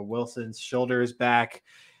Marco Wilson's shoulder is back.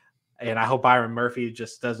 And I hope Byron Murphy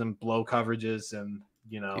just doesn't blow coverages, and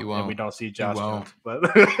and we don't see Josh Jones.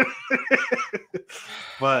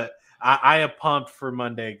 But I am pumped for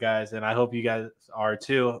Monday, guys, and I hope you guys are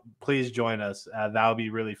too. Please join us. That would be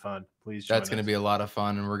really fun. Please join us. That's going to be a lot of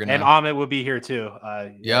fun, and we're going to. And Amit will be here too.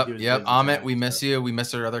 Yep. Amit, we miss you. We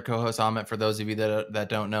miss our other co-host Amit. For those of you that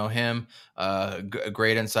don't know him,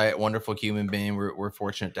 great insight, wonderful human being. We're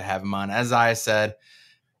fortunate to have him on. As I said,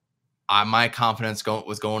 my confidence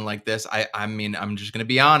was going like this. I mean, I'm just going to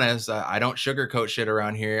be honest. I don't sugarcoat shit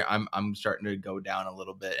around here. I'm starting to go down a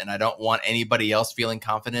little bit, and I don't want anybody else feeling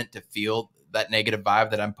confident to feel that negative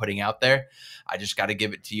vibe that I'm putting out there. I just got to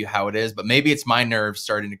give it to you how it is. But maybe it's my nerves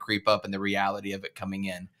starting to creep up and the reality of it coming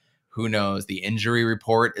in. Who knows? The injury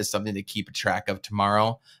report is something to keep a track of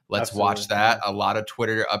tomorrow. Let's watch that. A lot of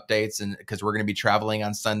Twitter updates, and because we're going to be traveling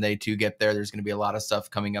on Sunday to get there, there's going to be a lot of stuff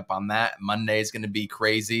coming up on that. Monday is going to be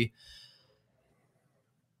crazy.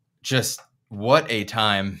 Just what a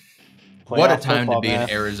time. What a time to be an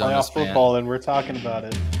Arizona fan. Playoff football, and we're talking about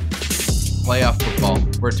it. Playoff football.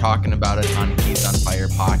 We're talking about it on Keys on Fire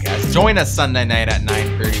podcast. Join us Sunday night at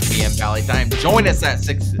 9:30 p.m. Valley time. Join us at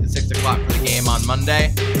 6 o'clock for the game on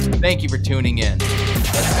Monday. Thank you for tuning in.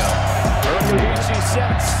 Let's go. Early easy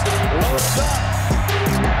sets. Looks up.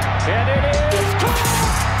 And it is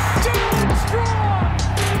caught. Down strong.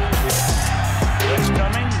 Blitz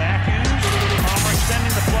coming. Matthews. Palmer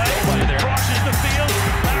extending the play. Crosses the field.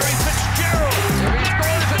 Larry Fitzgerald. There he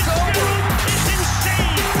scores. It's over. It's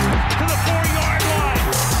insane. To the 4-yard line.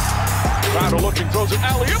 Crowder looking, throws it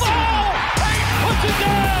alley. Oh! He puts it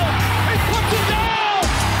down. He puts it down.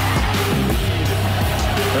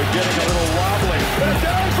 They're getting a little wobbly. The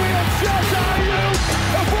downfield shot out of you.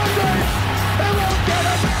 The foot race. They won't get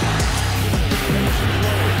it.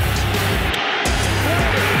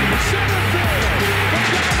 Center